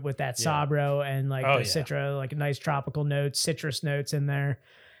to it with that Sabro and like the Citra, like a nice tropical notes, citrus notes in there.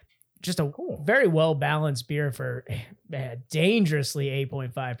 Just a very well balanced beer for dangerously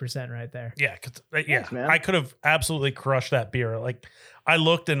 8.5% right there. Yeah, Thanks, I could have absolutely crushed that beer. Like I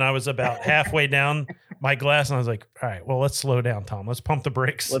looked and I was about halfway down my glass and I was like, all right, well, let's slow down, Tom. Let's pump the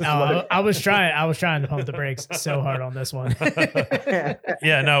brakes. I was trying to pump the brakes so hard on this one.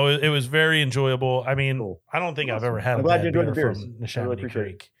 It was very enjoyable. I mean, I don't think I've ever had a bad beer from Neshaminy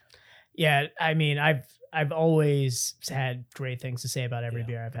Creek. Yeah, I mean, I've always had great things to say about every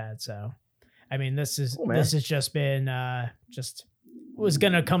beer I've had. So, I mean, this has just been was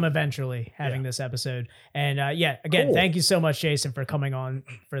going to come eventually having this episode. And again, thank you so much, Jason, for coming on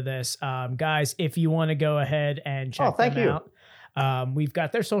for this. Guys, if you want to go ahead and check them out, we've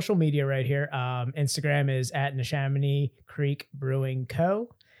got their social media right here. Instagram is at Neshaminy Creek Brewing Co.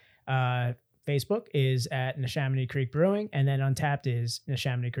 Facebook is at Neshaminy Creek Brewing, and then Untapped is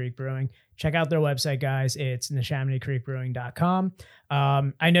Neshaminy Creek Brewing. Check out their website, guys. It's NeshaminyCreekBrewing.com.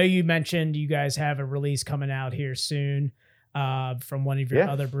 I know you mentioned you guys have a release coming out here soon from one of your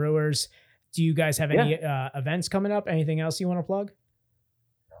other brewers. Do you guys have any events coming up? Anything else you want to plug?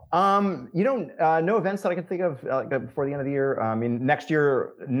 No events that I can think of before the end of the year. I mean, next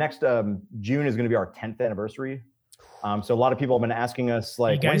June is going to be our 10th anniversary. So a lot of people have been asking us,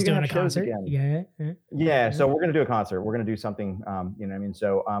 like, you guys doing a concert again? Yeah. So we're going to do a concert. We're going to do something, you know what I mean?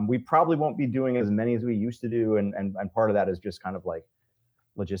 So we probably won't be doing as many as we used to do. And part of that is just kind of like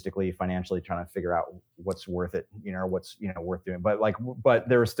logistically, financially trying to figure out what's worth it, what's, worth doing. But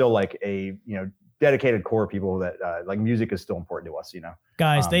there is still like a, dedicated core people that like music is still important to us,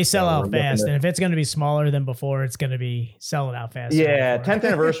 Guys, they sell out fast. And if it's going to be smaller than before, it's going to be selling out fast. Yeah. 10th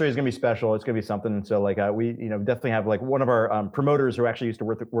anniversary is going to be special. It's going to be something. So like we, definitely have like one of our promoters who actually used to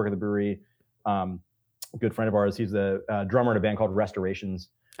work at the brewery. A good friend of ours. He's the drummer in a band called Restorations.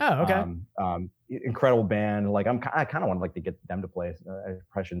 Oh, okay. Incredible band. Like I kind of want like to get them to play. I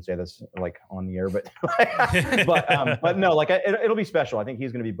probably shouldn't say this like on the air, but but no, like it'll be special. I think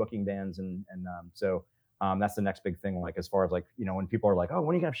he's going to be booking bands, and so that's the next big thing. Like as far as like when people are like, oh,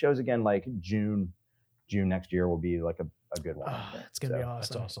 when are you gonna have shows again? Like June next year will be like a good one. Oh, it's gonna be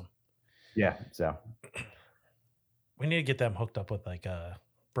awesome. That's awesome. Yeah. So we need to get them hooked up with like a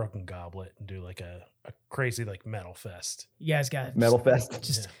Broken Goblet and do like a crazy like metal fest. You guys got metal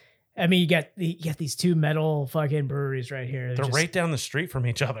fest. I mean, you got these two metal fucking breweries right here. They're right down the street from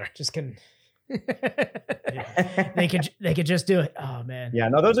each other. Just can. They could just do it. Oh man. Yeah,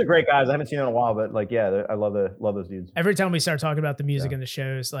 no, those are great guys. I haven't seen them in a while, but like, yeah, I love those dudes. Every time we start talking about the music and the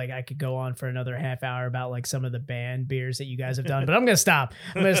shows, like I could go on for another half hour about like some of the band beers that you guys have done, but I'm gonna stop.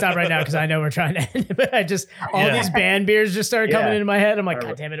 I'm gonna stop right now because I know we're trying to end it, but these band beers just started coming into my head. I'm like,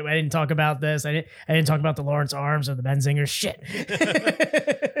 God damn it, I didn't talk about this. I didn't talk about the Lawrence Arms or the Benzinger shit.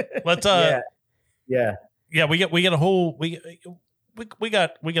 Let's we get a whole we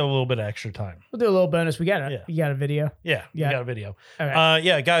got a little bit of extra time. We'll do a little bonus. You got a video. Yeah, Yeah. we got a video. Okay.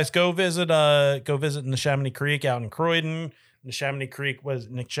 Yeah, guys, go visit Neshaminy Creek out in Croydon. Neshaminy Creek was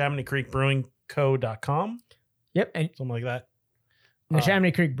Neshaminy Creek Brewing Co.com. Yep. And Something like that.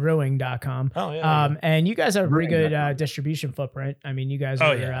 NeshaminyCreekBrewing.com. Oh yeah. And you guys have a pretty good Brewing.com. distribution footprint. I mean, you guys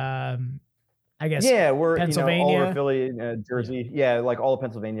Oh, are, yeah. I guess, Yeah, we're Pennsylvania. all over Philly, Jersey. Yeah, like all of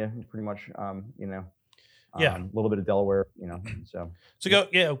Pennsylvania, pretty much. Yeah. A little bit of Delaware. So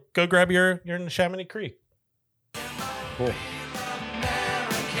go grab your Neshaminy Creek. cool.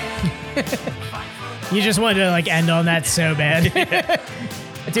 You just wanted to like end on that so bad.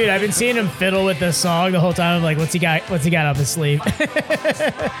 Dude, I've been seeing him fiddle with this song the whole time. I'm like, what's he got up his sleeve? Good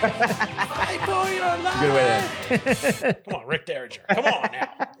way to. Come on, Rick Derringer. Come on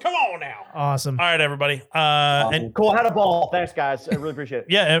now. Awesome. All right, everybody. And Cool. Had a ball. Thanks, guys. I really appreciate it.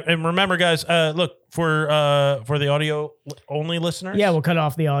 yeah, and remember, guys, look for the audio only listeners. Yeah, we'll cut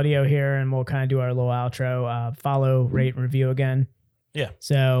off the audio here and we'll kind of do our little outro. Follow, rate, and review again. Yeah.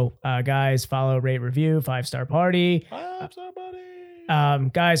 So, guys, follow, rate, review, 5-star party.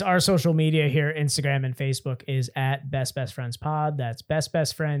 Guys, our social media here, Instagram and Facebook, is at Best Friends Pod. That's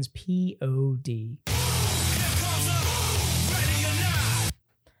Best Friends POD.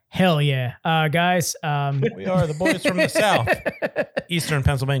 Hell yeah. Guys, We are the boys from the South, Eastern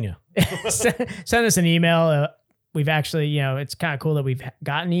Pennsylvania. send us an email. We've actually, it's kind of cool that we've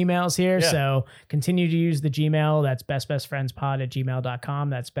gotten emails here. Yeah. So continue to use the Gmail. That's bestbestfriendspod@gmail.com.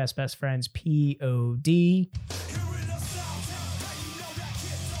 That's bestbestfriendspod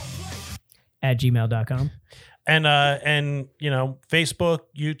 @gmail.com. And Facebook,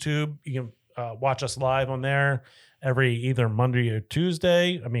 YouTube, you can watch us live on there every either Monday or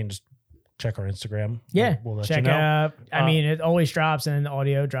Tuesday. I mean, just check our Instagram. Yeah, we'll let check you know. I mean, it always drops, and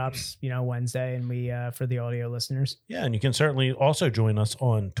audio drops, Wednesday, and we for the audio listeners. Yeah, and you can certainly also join us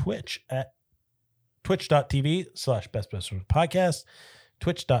on Twitch at twitch.tv/bestbestfriendspodcast,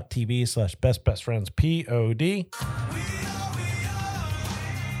 twitch.tv/bestbestfriendspod.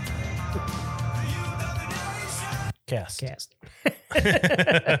 Cast. Is it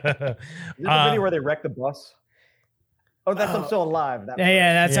the video where they wreck the bus? Oh, that's I'm still alive.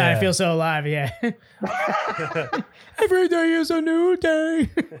 Yeah, that's how I Yeah. feel so alive. Yeah. Every day is a new day.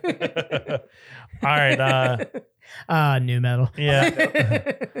 All right. New metal. Yeah.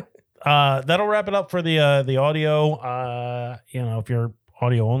 That'll wrap it up for the audio. If you're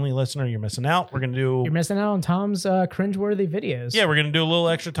audio only listener, you're missing out. You're missing out on Tom's cringeworthy videos. Yeah, we're gonna do a little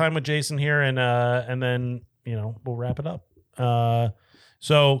extra time with Jason here, and then we'll wrap it up.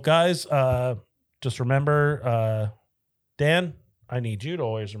 So guys, just remember, Dan, I need you to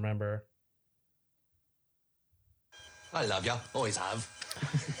always remember. I love you. Always have.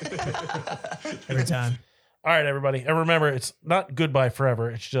 Every time. All right, everybody, and remember, it's not goodbye forever.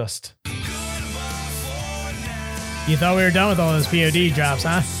 It's just. You thought we were done with all those POD drops,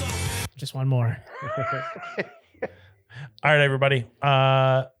 huh? Just one more. All right, everybody.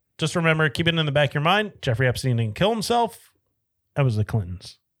 Just remember, keep it in the back of your mind. Jeffrey Epstein didn't kill himself. That was the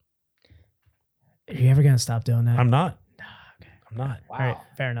Clintons. Are you ever gonna stop doing that? I'm not. Okay. I'm not. All right,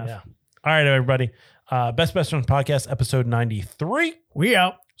 fair enough. Yeah. All right, everybody. Best Friends Podcast, episode 93. We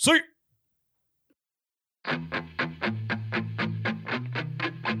out. See you.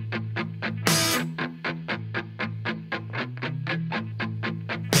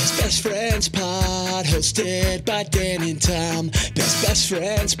 Best Friends Pod, hosted by Dan and Tom. Best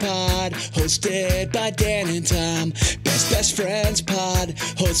Friends Pod, hosted by Dan and Tom. Best Friends Pod,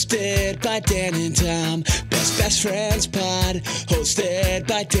 hosted by Dan and Tom. Best Friends Pod, hosted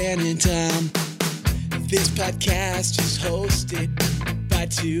by Dan and Tom. This podcast is hosted by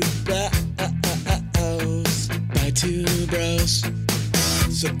two bros.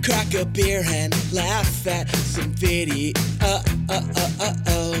 So crack a beer and laugh at some videos.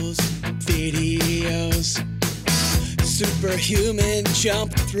 Superhuman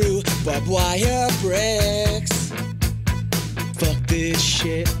jump through barbed wire bricks. Fuck this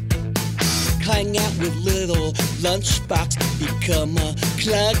shit. Clang out with little lunchbox. Become a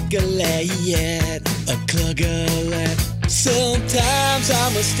cluggalet. Sometimes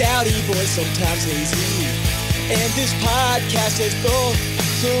I'm a stouty boy, sometimes lazy. And this podcast is both,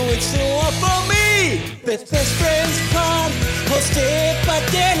 so it's the one for me. Best Friends Pod, hosted by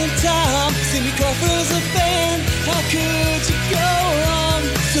Dan and Tom. Cindy Crawford's a fan, how could you go wrong?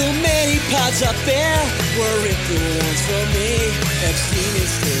 So many pods up there, were it the ones for me? Epstein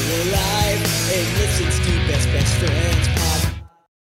is still alive and listens to Best Friends